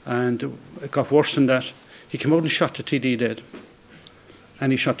 And it got worse than that. He came out and shot the TD dead.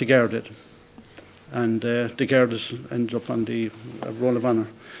 And he shot the guard dead. And the guard ended up on the Roll of Honour.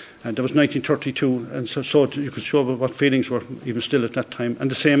 And that was 1932. And so you could show what feelings were even still at that time. And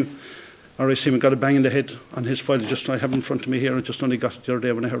the same, RIC got a bang in the head on his file. Just I have it in front of me here. I just only got it the other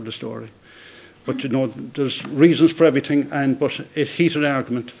day when I heard the story. But you know, there's reasons for everything, but it heated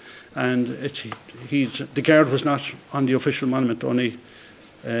argument, and the guard was not on the official monument.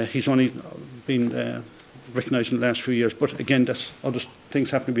 He's only been recognised in the last few years. But again, that's other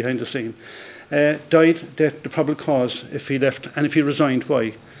things happening behind the scene. Died, the probable cause if he left, and if he resigned,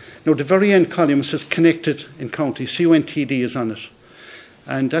 why? Now, the very end column says connected in county. CONTD is on it,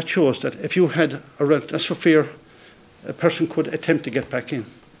 and that shows that if you had that's for fear a person could attempt to get back in.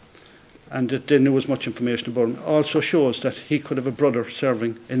 And that they knew as much information about him. Also shows that he could have a brother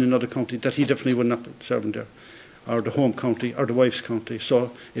serving in another county, that he definitely would not be serving there, or the home county, or the wife's county.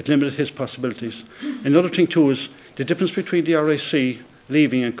 So it limited his possibilities. Another thing too is the difference between the RIC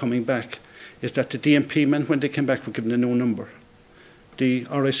leaving and coming back is that the DMP men, when they came back, were given a new number. The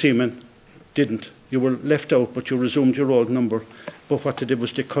RIC men didn't. You were left out, but you resumed your old number. But what they did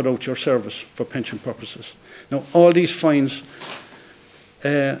was they cut out your service for pension purposes. Now, all these fines,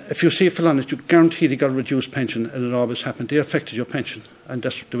 if you see a felon, you guarantee they got a reduced pension, and it always happened. They affected your pension, and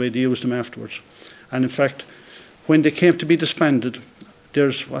that's the way they used them afterwards. And in fact, when they came to be disbanded,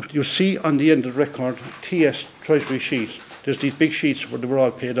 there's what you see on the end of the record, TS Treasury sheet. There's these big sheets where they were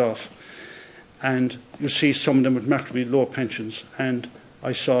all paid off. And you see some of them with remarkably low pensions. And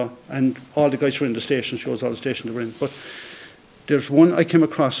and all the guys who were in the station, shows all the stations they were in. But there's one I came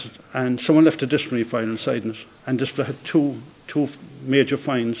across, and someone left a disciplinary file inside it. And this had two major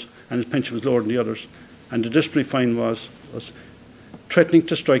fines, and his pension was lower than the others. And the disciplinary fine was threatening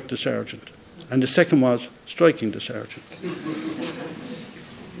to strike the sergeant, and the second was striking the sergeant.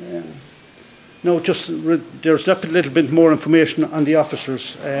 Now, there's a little bit more information on the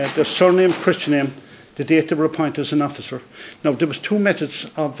officers. Their surname, Christian name, the date they were appointed as an officer. Now, there was 2 methods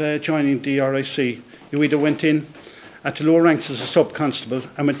of joining the RIC. You either went in at the lower ranks as a sub-constable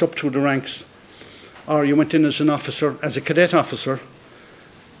and went up through the ranks, or you went in as an officer, as a cadet officer,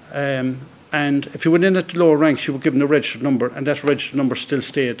 and if you went in at the lower ranks, you were given a registered number, and that registered number still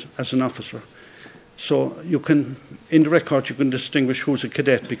stayed as an officer. So you can, in the record, you can distinguish who's a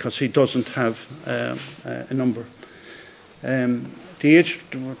cadet because he doesn't have a number. The age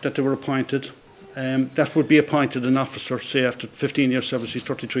that they were appointed, that would be appointed an officer, say after 15 years service, he's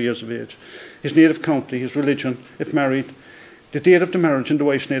 33 years of age. His native county, his religion, if married, the date of the marriage in the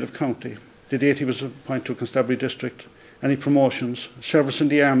wife's native county, the date he was appointed to a constabulary district, any promotions, service in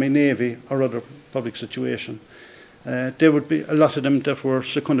the army, navy, or other public situation. There would be a lot of them that were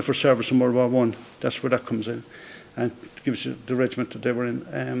seconded for service in World War I. That's where that comes in, and gives you the regiment that they were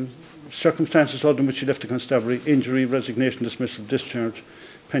in. Circumstances other than which he left the constabulary: injury, resignation, dismissal, discharge,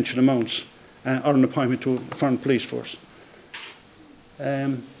 pension amounts, or an appointment to a foreign police force.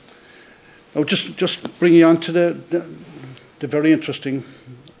 Now, just bring you on to the very interesting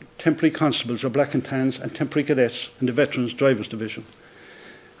temporary constables, or black and tans, and temporary cadets in the Veterans Drivers Division.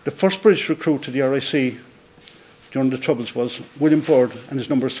 The first British recruit to the RIC during the Troubles was William Bird, and his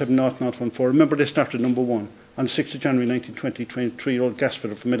number is 70014. Remember, they started number 1 on the 6th of January 1920, 23-year-old gas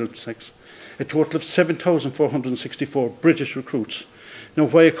fitter from Middlesex. A total of 7,464 British recruits. Now,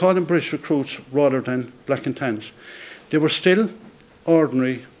 why I call them British recruits rather than black and tans, they were still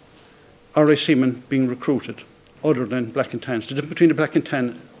ordinary RIC men being recruited, other than black and tans. The difference between the black and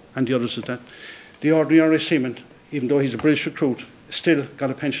tan and the others is that the ordinary RIC man, even though he's a British recruit, still got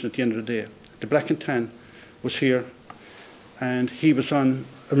a pension at the end of the day. The black and tan was here, and he was on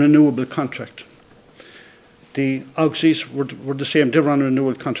a renewable contract. The Auxies were the same. They were on a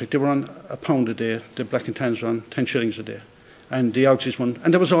renewal contract. They were on £1 a day. The black and tans were on 10 shillings a day. And the Auxies won.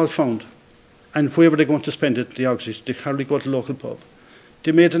 And that was all found. And where were they going to spend it, the Auxies? They hardly go to the local pub.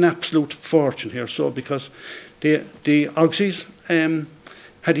 They made an absolute fortune here, so because the Auxies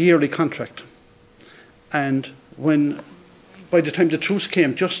had a yearly contract. And by the time the truce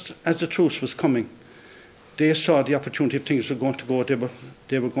came, just as the truce was coming, they saw the opportunity if things were going to go,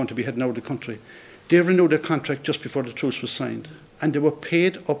 they were going to be heading out of the country. They renewed their contract just before the truce was signed, and they were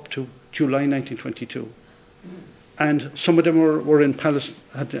paid up to July 1922. And some of them were in Palestine,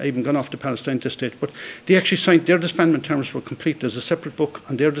 had even gone off to Palestine to state, but they actually signed, their disbandment terms were complete. There's a separate book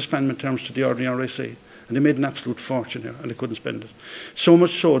on their disbandment terms to the ordinary RIC, and they made an absolute fortune here, and they couldn't spend it. So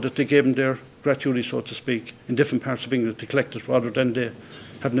much so that they gave them their gratuity, so to speak, in different parts of England to collect it, rather than they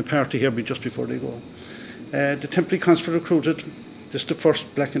having a party here just before they go. The temporary constable recruited, this is the first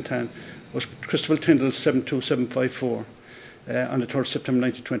black and tan, was Christopher Tyndall, 72754, on the 3rd of September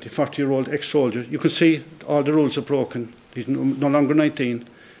 1920, 40-year-old ex-soldier. You can see all the rules are broken. He's no longer 19.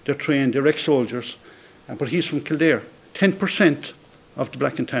 They're trained, they're ex-soldiers. But he's from Kildare. 10% of the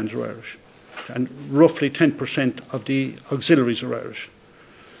black and tans are Irish, and roughly 10% of the auxiliaries are Irish.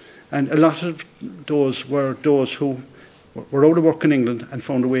 And a lot of those were those who were out of work in England and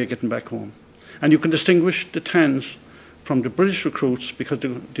found a way of getting back home. And you can distinguish the tans from the British recruits because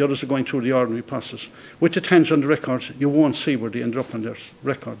the others are going through the ordinary process. With the tans on the records, you won't see where they ended up on their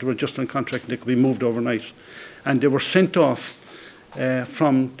record. They were just on contract and they could be moved overnight. And they were sent off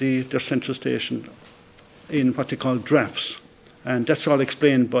from their central station in what they call drafts. And that's all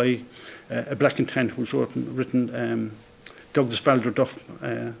explained by a black and tan who's written Douglas Valder Duff,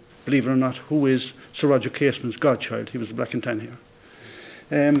 believe it or not, who is Sir Roger Caseman's godchild. He was a black and tan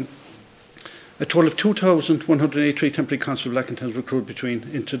here. A total of 2,183 temporary constable black and tans recruited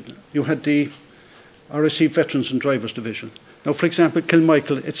you had the RIC Veterans and Drivers Division. Now, for example,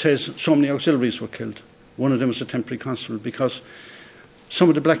 Kilmichael, it says so many auxiliaries were killed. One of them was a temporary constable because some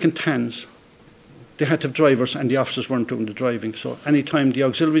of the black and tans, they had to have drivers and the officers weren't doing the driving. So any time the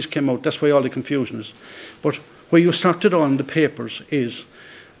auxiliaries came out, that's why all the confusion is. But where you started on the papers is,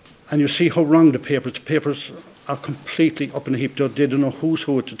 and you see how wrong the papers are completely up in a heap. They don't know who's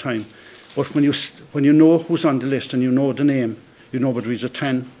who at the time. But when you know who's on the list and you know the name, you know whether he's a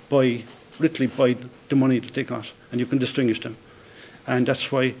tan literally by the money that they got, and you can distinguish them. And that's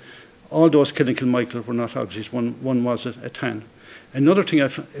why all those killed in Kilmichael were not Auxies. One was a tan. Another thing, a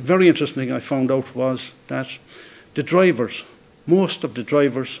very interesting thing I found out was that the drivers, most of the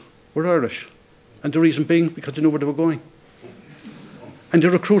drivers were Irish. And the reason being, because they knew where they were going. And they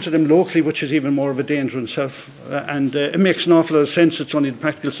recruited them locally, which is even more of a danger in itself. And it makes an awful lot of sense. It's only the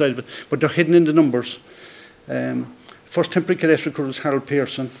practical side of it. But they're hidden in the numbers. First temporary cadet recruit was Harold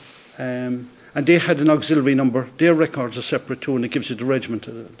Pearson. And they had an auxiliary number. Their records are separate too, and it gives you the regiment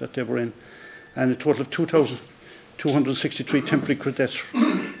that they were in. And a total of 2,263 temporary cadets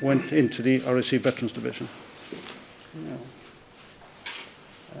went into the RIC Veterans Division.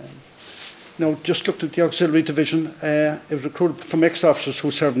 Now, just looked at the auxiliary division. It was recruited from ex-officers who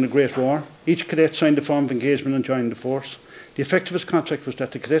served in the Great War. Each cadet signed a form of engagement and joined the force. The effect of his contract was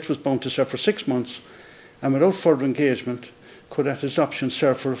that the cadet was bound to serve for 6 months and without further engagement could at his option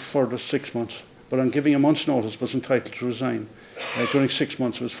serve for a further 6 months. but on giving a month's notice was entitled to resign during 6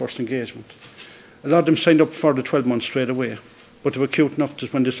 months of his first engagement. A lot of them signed up for the 12 months straight away, but they were cute enough to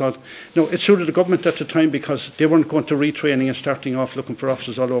when they thought, no, it suited the government at the time because they weren't going to retraining and starting off looking for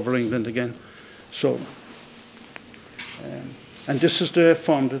officers all over England again. So, and this is the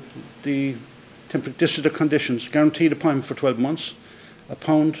form, this is the conditions. Guaranteed appointment for 12 months,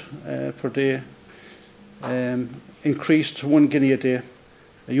 £1 per day, increased to 1 guinea a day.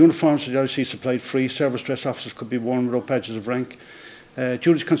 Uniforms to the RIC supplied free. Service dress officers could be worn without badges of rank.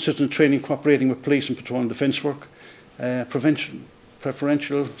 Duties consistent in training, cooperating with police and patrol and defence work.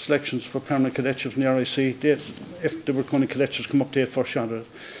 Preferential selections for permanent cadetships in the RIC. If there were going to cadetships, come up to 8 first shot at it.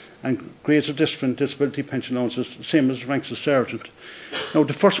 And grades of discipline, disability, pension allowances, same as ranks as sergeant. Now,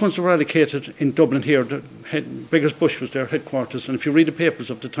 the first ones that were allocated in Dublin here, the biggest bush was their headquarters, and if you read the papers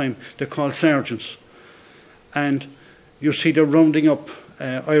of the time, they're called sergeants. And you see they're rounding up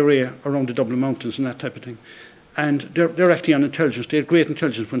IRA around the Dublin mountains and that type of thing. And they're acting on intelligence. They had great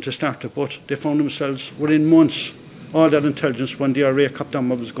intelligence when they started, but they found themselves within months, all that intelligence, when the IRA copped on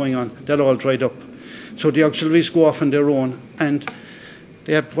what was going on, that all dried up. So the auxiliaries go off on their own, and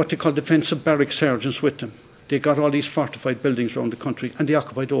they have what they call defensive barrack sergeants with them. They got all these fortified buildings around the country, and they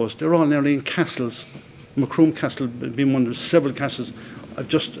occupy those. They're all nearly in castles. Macroom Castle being one of several castles. I've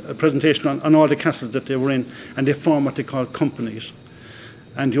just a presentation on all the castles that they were in, and they form what they call companies.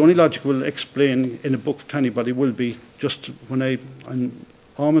 And the only logic we'll explain in a book to anybody will be, just when I'm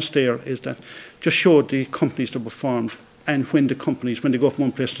almost there, is that just show the companies that were formed and when the companies, when they go from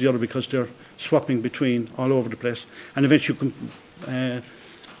one place to the other, because they're swapping between all over the place. And eventually you can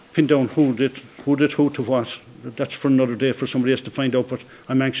pin down who did who to what. That's for another day for somebody else to find out, but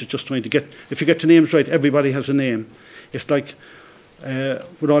I'm anxious just trying to get, if you get the names right, everybody has a name. It's like,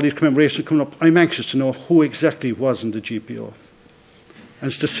 with all these commemorations coming up, I'm anxious to know who exactly was in the GPO. And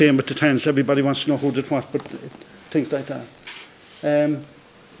it's the same with the towns. Everybody wants to know who did what, but things like that.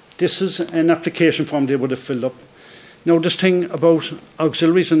 This is an application form they would have filled up. Now, this thing about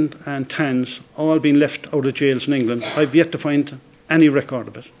auxiliaries and TANs all being left out of jails in England, I've yet to find any record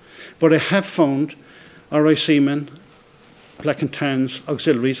of it. But I have found RIC men, black and TANs,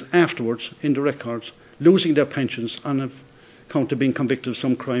 auxiliaries, afterwards in the records, losing their pensions on account of being convicted of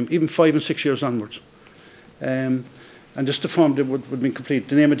some crime, even 5 and 6 years onwards. And just the form that would have been complete.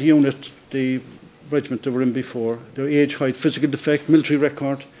 The name of the unit, the regiment they were in before, their age, height, physical defect, military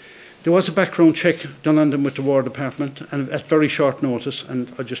record. There was a background check done on them with the War Department, and at very short notice,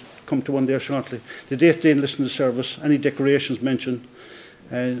 and I'll just come to one there shortly. The date they enlisted in the service, any decorations mentioned,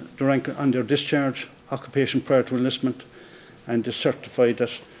 the rank on their discharge, occupation prior to enlistment, and they certified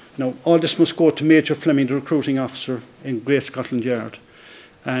that. Now, all this must go to Major Fleming, the recruiting officer in Great Scotland Yard.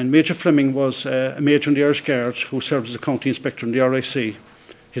 And Major Fleming was a major in the Irish Guards who served as a county inspector in the RIC.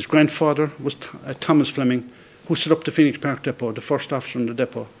 His grandfather was Thomas Fleming, who set up the Phoenix Park Depot, the first officer in the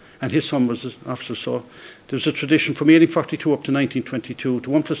depot, and his son was an officer. So there was a tradition from 1842 up to 1922 to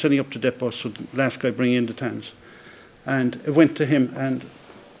one place setting up the depot, so the last guy bringing in the TANs. And it went to him, and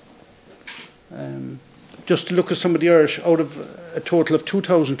just to look at some of the Irish, out of a total of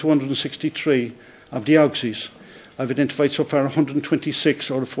 2,263 of the auxies, I've identified so far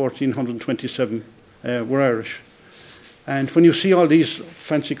 126 out of 1,427 were Irish. And when you see all these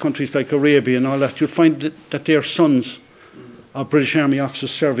fancy countries like Arabia and all that, you'll find that their sons are British Army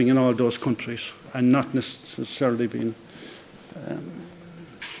officers serving in all those countries and not necessarily being...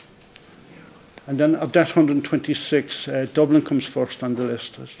 and then of that 126, Dublin comes first on the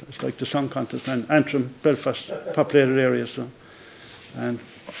list. It's like the song contest, and Antrim, Belfast, populated areas. So. And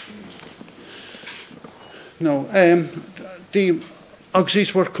no, the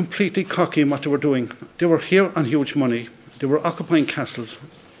auxies were completely cocky in what they were doing. They were here on huge money. They were occupying castles.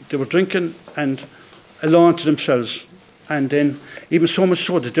 They were drinking and a law unto themselves. And then, even so much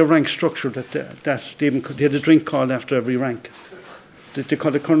so that their rank structure, that they had a drink called after every rank. They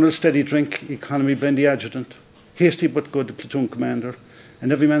called it Colonel Steady Drink, Economy Blend the Adjutant, Hasty but Good, the Platoon Commander,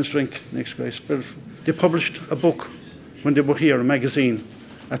 and Every Man's Drink, next guy's spirit. They published a book when they were here, a magazine,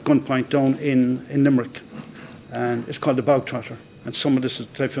 at gunpoint down in Limerick. And it's called The Bog Trotter. And some of this is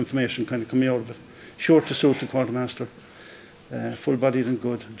the type of information kind of coming out of it. Short to suit the quartermaster, full-bodied and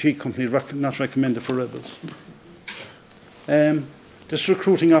good. G Company, not recommended for rebels. This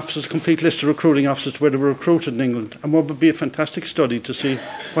recruiting officers, complete list of recruiting officers where they were recruited in England. And what would be a fantastic study to see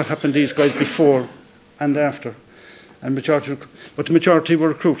what happened to these guys before and after. And but the majority were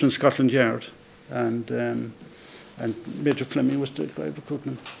recruited in Scotland Yard. And Major Fleming was the guy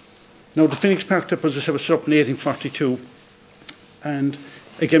recruiting them. Now, the Phoenix Park Depot, as I said, was set up in 1842, and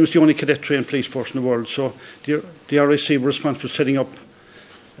again, it was the only cadet trained police force in the world. So the RIC were responsible for setting up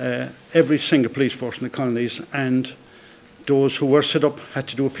every single police force in the colonies, and those who were set up had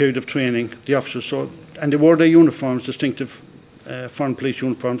to do a period of training, the officers. So, and they wore their uniforms, distinctive foreign police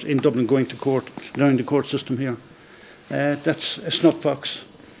uniforms, in Dublin, going to court, learning the court system here. That's a snuff box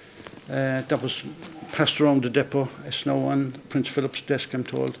that was passed around the depot. It's now on Prince Philip's desk, I'm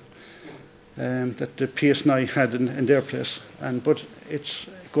told, that the PSNI had in their place. But it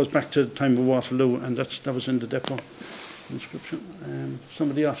goes back to the time of Waterloo, and that was in the depot inscription. Some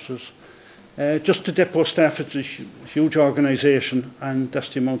of the officers. Just the depot staff, it's a huge organisation, and that's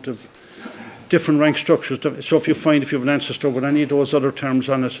the amount of different rank structures. So if you have an ancestor with any of those other terms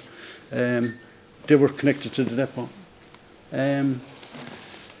on it, they were connected to the depot.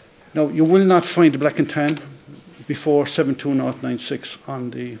 Now, you will not find the black and tan before 72096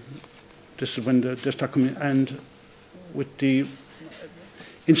 on the. This is when they start coming, and with the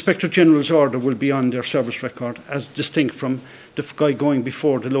Inspector General's order will be on their service record, as distinct from the guy going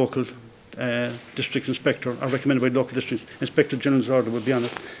before the local district inspector, or recommended by the local district Inspector General's order will be on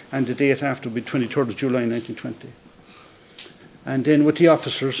it, and the date after will be 23rd of July 1920. And then with the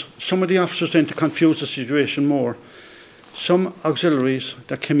officers, some of the officers then, to confuse the situation more, some auxiliaries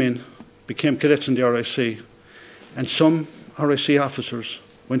that came in became cadets in the RIC, and some RIC officers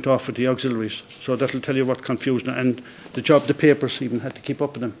went off with the auxiliaries. So that'll tell you what confusion, and the job the papers even had to keep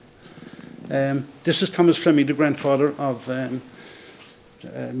up with them. This is Thomas Fleming, the grandfather of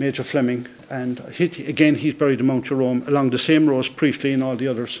Major Fleming, and he's buried in Mount Jerome along the same row as Priestley and all the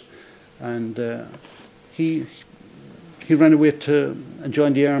others. And he ran away to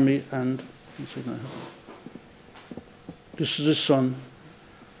join the army, and this is his son,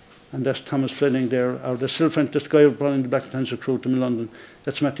 and that's Thomas Fleming there. Or the Silfrent, this guy who brought in the Black Tans recruit him in London.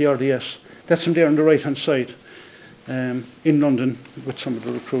 That's him at the RDS. That's him there on the right-hand side in London with some of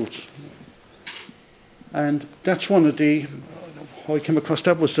the recruits. And that's one of the, how I came across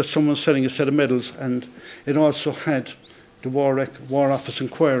that was that someone was selling a set of medals, and it also had the War Office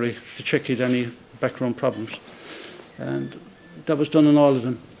inquiry to check if any background problems. And that was done on all of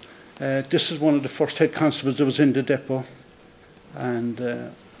them. This is one of the first head constables that was in the depot. And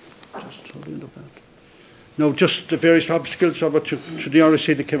just holding it up. Now, just the various obstacles of it to the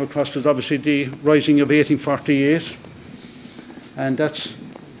RIC that came across was obviously the rising of 1848, and that's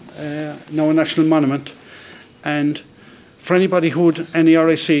now a national monument. And for anybody who had any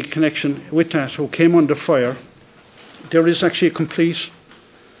RIC connection with that who came under fire, there is actually a complete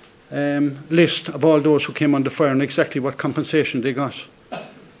list of all those who came under fire and exactly what compensation they got.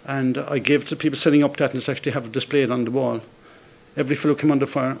 And I gave to people setting up that, and it's actually have it displayed on the wall. Every fellow came under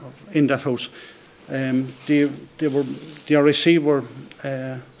fire in that house. The RIC were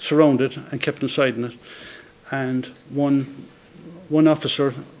surrounded and kept inside in it. And one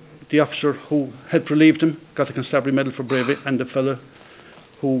officer, the officer who had relieved him, got the Constabulary Medal for bravery, and the fellow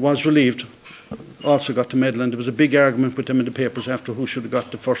who was relieved also got the medal. And there was a big argument with them in the papers after who should have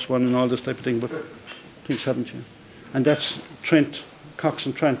got the first one and all this type of thing, but things haven't changed. And that's Trent, Cox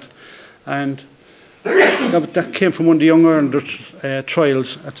and Trent. And that came from one of the Young Irelanders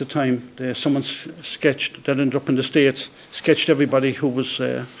trials at the time. Someone sketched, that ended up in the States, sketched everybody who was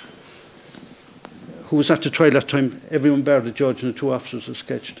at the trial at the time. Everyone bar the judge and the two officers are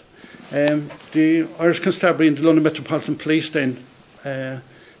sketched. The Irish Constabulary and the London Metropolitan Police then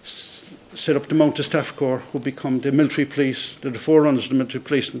set up the Mounted Staff Corps, who become the military police. They're the forerunners of the military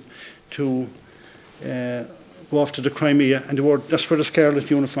police to go off to the Crimea, and that's where the scarlet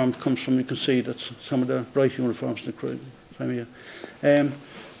uniform comes from. You can see that's some of the bright uniforms in the Crimea.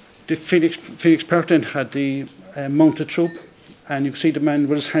 The Phoenix Park then had the mounted troop, and you can see the man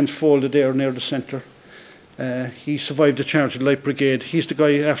with his hands folded there near the centre. He survived the charge of the Light Brigade. He's the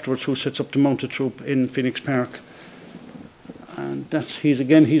guy afterwards who sets up the mounted troop in Phoenix Park. And he's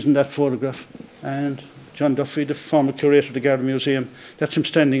in that photograph. And John Duffy, the former curator of the Garda Museum, that's him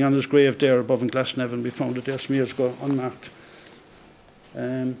standing on his grave there above in Glasnevin. We found it there some years ago, unmarked.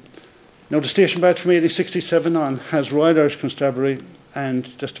 Now, the station badge from 1867 on has Royal Irish Constabulary, and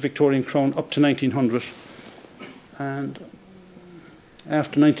that's the Victorian Crown up to 1900. And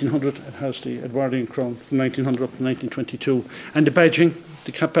after 1900, it has the Edwardian Crown from 1900 up to 1922. And the badging,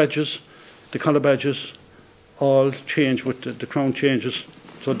 the cap badges, the collar badges, all change with the crown changes.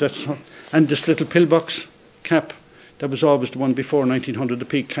 So that's, and this little pillbox cap, that was always the one before 1900. The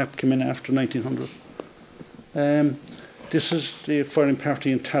peak cap came in after 1900. This is the firing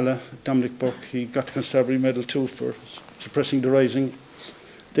party in Tala, Dominic Burke. He got the Constabulary Medal too for suppressing the rising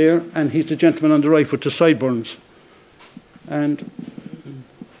there. And he's the gentleman on the right with the sideburns. And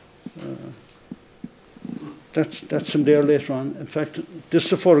That's him there later on. In fact, this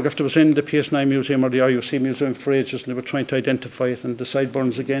is a photograph that was in the PS9 Museum or the RUC Museum for ages, and they were trying to identify it, and the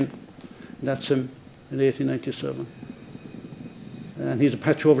sideburns again. That's him in 1897. And he's a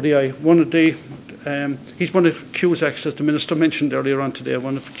patch over the eye. He's one of Cusack's, as the Minister mentioned earlier on today,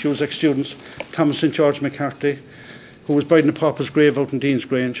 one of Cusack's students, Thomas St. George McCarthy, who was buried in the Pauper's grave out in Dean's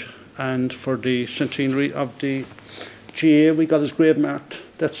Grange. And for the centenary of the GA, we got his grave marked.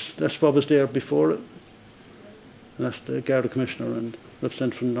 That's what was there before it. And that's the Garda Commissioner and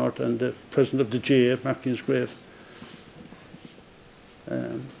Lieutenant from the North and the President of the GA marking his grave.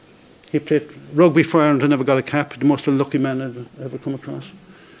 He played rugby for Ireland and never got a cap, the most unlucky man I've ever come across.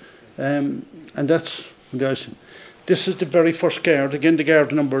 And that's, this is the very first guard. Again, the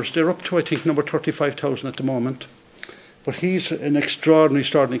guard numbers, they're up to, I think, number 35,000 at the moment. But he's an extraordinary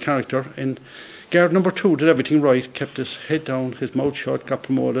character. And guard number 2 did everything right, kept his head down, his mouth shut, got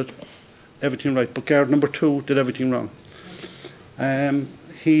promoted, everything right. But guard number 2 did everything wrong. When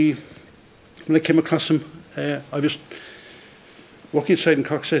I came across him, I was walking inside in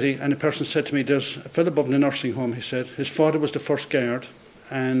Cork City, and a person said to me, there's a fellow above in the nursing home, he said. His father was the first guard,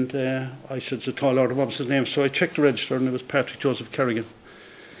 and I said, it's a tall order, what was his name? So I checked the register, and it was Patrick Joseph Kerrigan.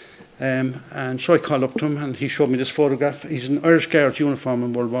 And so I called up to him, and he showed me this photograph. He's in Irish Guards uniform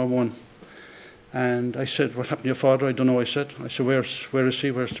in World War I. And I said, what happened to your father? I don't know, I said. Where is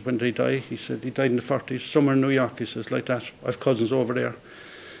he? When did he die? He said, he died in the 40s, somewhere in New York, he says, like that. I have cousins over there.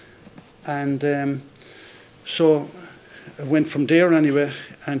 And so I went from there anyway,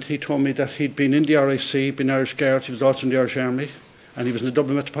 and he told me that he'd been in the RIC, been Irish Guards, he was also in the Irish Army, and he was in the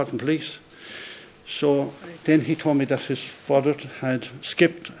Dublin Metropolitan Police. So then he told me that his father had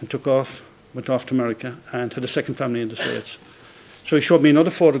skipped and took off, went off to America, and had a second family in the States. So he showed me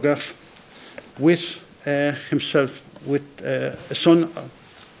another photograph with himself, with a son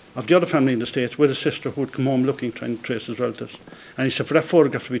of the other family in the States, with a sister who would come home looking, trying to trace his relatives. And he said, for that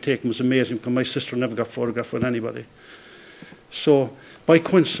photograph to be taken was amazing, because my sister never got photographed with anybody. So, by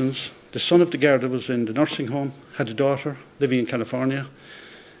coincidence, the son of the Garda was in the nursing home, had a daughter living in California,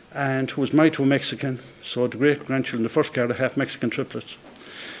 and who was married to a Mexican. So the great-grandchildren, the first Garda, half Mexican triplets.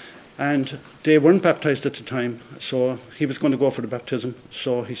 And they weren't baptised at the time, so he was going to go for the baptism.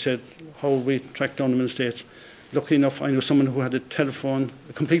 So he said, how will we track down them in the States? Luckily enough, I knew someone who had a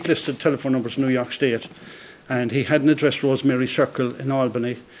complete list of telephone numbers in New York State, and he had an address, Rosemary Circle in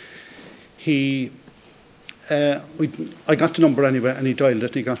Albany. I got the number anyway, and he dialed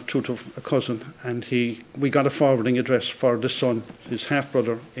it. He got through to a cousin, and we got a forwarding address for the son, his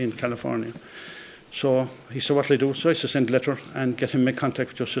half-brother in California. So he said, what will I do? So I said, send a letter and get him in contact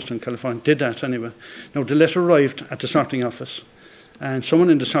with your sister in California. Did that anyway. Now, the letter arrived at the sorting office, and someone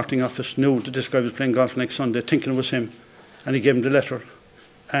in the sorting office knew that this guy was playing golf next Sunday, thinking it was him, and he gave him the letter.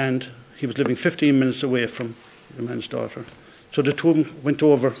 And he was living 15 minutes away from the man's daughter. So the two of them went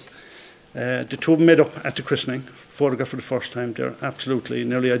over. The two of them met up at the christening, photographed for the first time. They're absolutely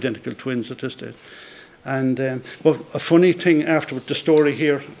nearly identical twins at this stage. And but a funny thing afterward, the story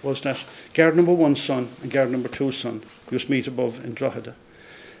here was that guard number 1's son and guard number 2's son used to meet above in Drogheda.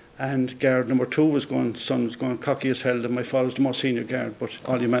 And guard number 2 son was going cocky as hell, and my father's the most senior guard, but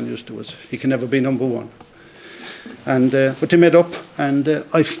all your man used to was he can never be number 1. And but they met up, and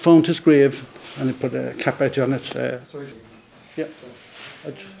I found his grave, and I put a cap edge on it. Yeah.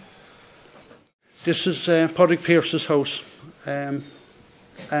 This is Padraig Pearse's house, and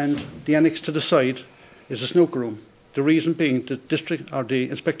the annex to the side is a snooker room. The reason being the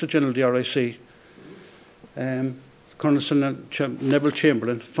Inspector General of the RIC, Colonel Sir Neville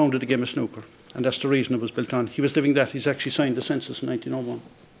Chamberlain, founded a game of snooker, and that's the reason it was built on. He was living that. He's actually signed the census in 1901,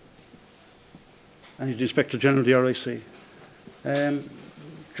 and he's the Inspector General of the RIC.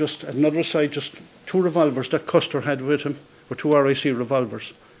 Just another aside, just 2 revolvers that Custer had with him were 2 RIC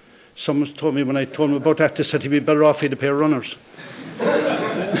revolvers. Someone told me when I told him about that, they said he'd be better off with a pair of runners.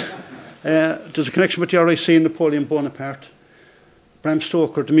 There's a connection with the RIC and Napoleon Bonaparte. Bram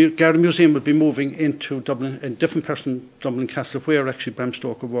Stoker, the Garda Museum will be moving into Dublin, a different person, Dublin Castle, where actually Bram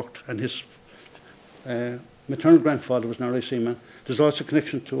Stoker worked, and his maternal grandfather was an RIC man. There's also a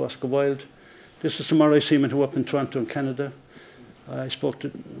connection to Oscar Wilde. This is some RIC men who were up in Toronto in Canada. I spoke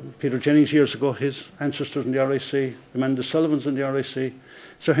to Peter Jennings years ago, his ancestors in the RIC, Amanda Sullivan's in the RIC,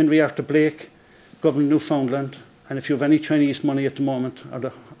 Sir Henry Arthur Blake, Governor of Newfoundland, and if you have any Chinese money at the moment,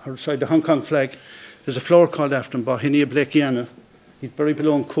 or outside the Hong Kong flag, there's a flower called after him, Bohinia Blakeiana. He's buried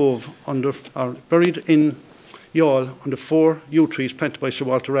below in Cove, buried in Youghal under 4 yew trees planted by Sir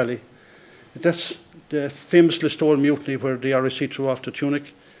Walter Raleigh. That's the famous Listowel mutiny where the RIC threw off the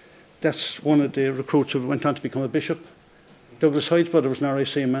tunic. That's one of the recruits who went on to become a bishop. Douglas Hyde's brother was an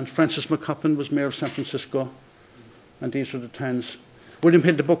RIC man. Francis McCoppin was mayor of San Francisco. and these were the tans. William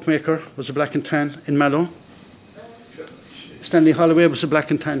Hill, the bookmaker, was a black and tan in Mallow. Stanley Holloway was a black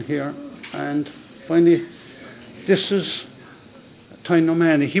and tan here. And finally, this is Tyne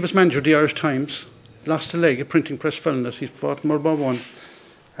O'Mahony. He was manager of the Irish Times, lost a leg, a printing press fell in it. He fought in World War I.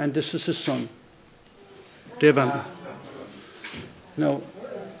 And this is his son, Dave Allen. Now,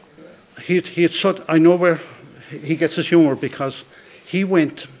 I know where he gets his humour, because he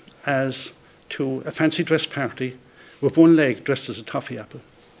went to a fancy dress party with one leg dressed as a toffee apple.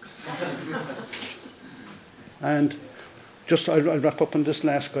 And just I'll wrap up on this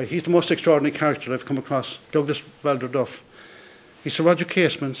last guy. He's the most extraordinary character I've come across, Douglas Valder-Duff. He's Sir Roger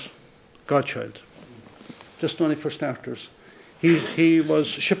Caseman's godchild. Just only for starters. He was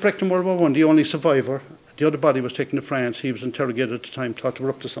shipwrecked in World War I, the only survivor. The other body was taken to France. He was interrogated at the time, thought they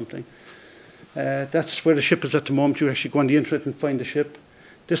were up to something. That's where the ship is at the moment. You actually go on the internet and find the ship.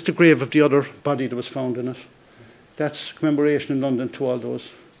 This is the grave of the other body that was found in it. That's commemoration in London to all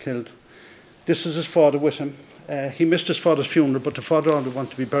those killed. This is his father with him. He missed his father's funeral, but the father only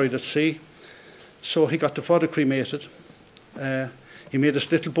wanted to be buried at sea. So he got the father cremated. He made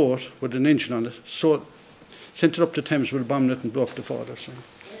this little boat with an engine on it, so sent it up the Thames with a bomb in it and blew up the father. So,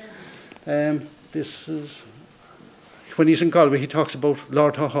 this is when he's in Galway. He talks about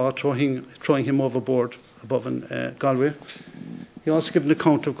Lord Haw throwing him overboard above in Galway. He also gives an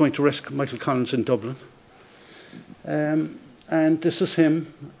account of going to rescue Michael Collins in Dublin. And this is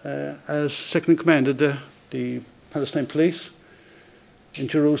him as second in command of the Palestine police in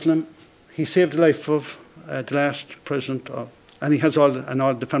Jerusalem. He saved the life of the last president, and he has all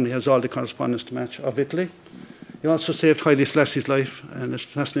the family has all the correspondence to match of Italy. He also saved Haile Selassie's life and an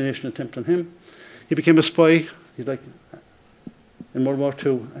assassination attempt on him. He became a spy. He's like in World War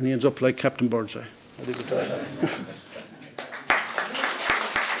II, and he ends up like Captain Birdseye.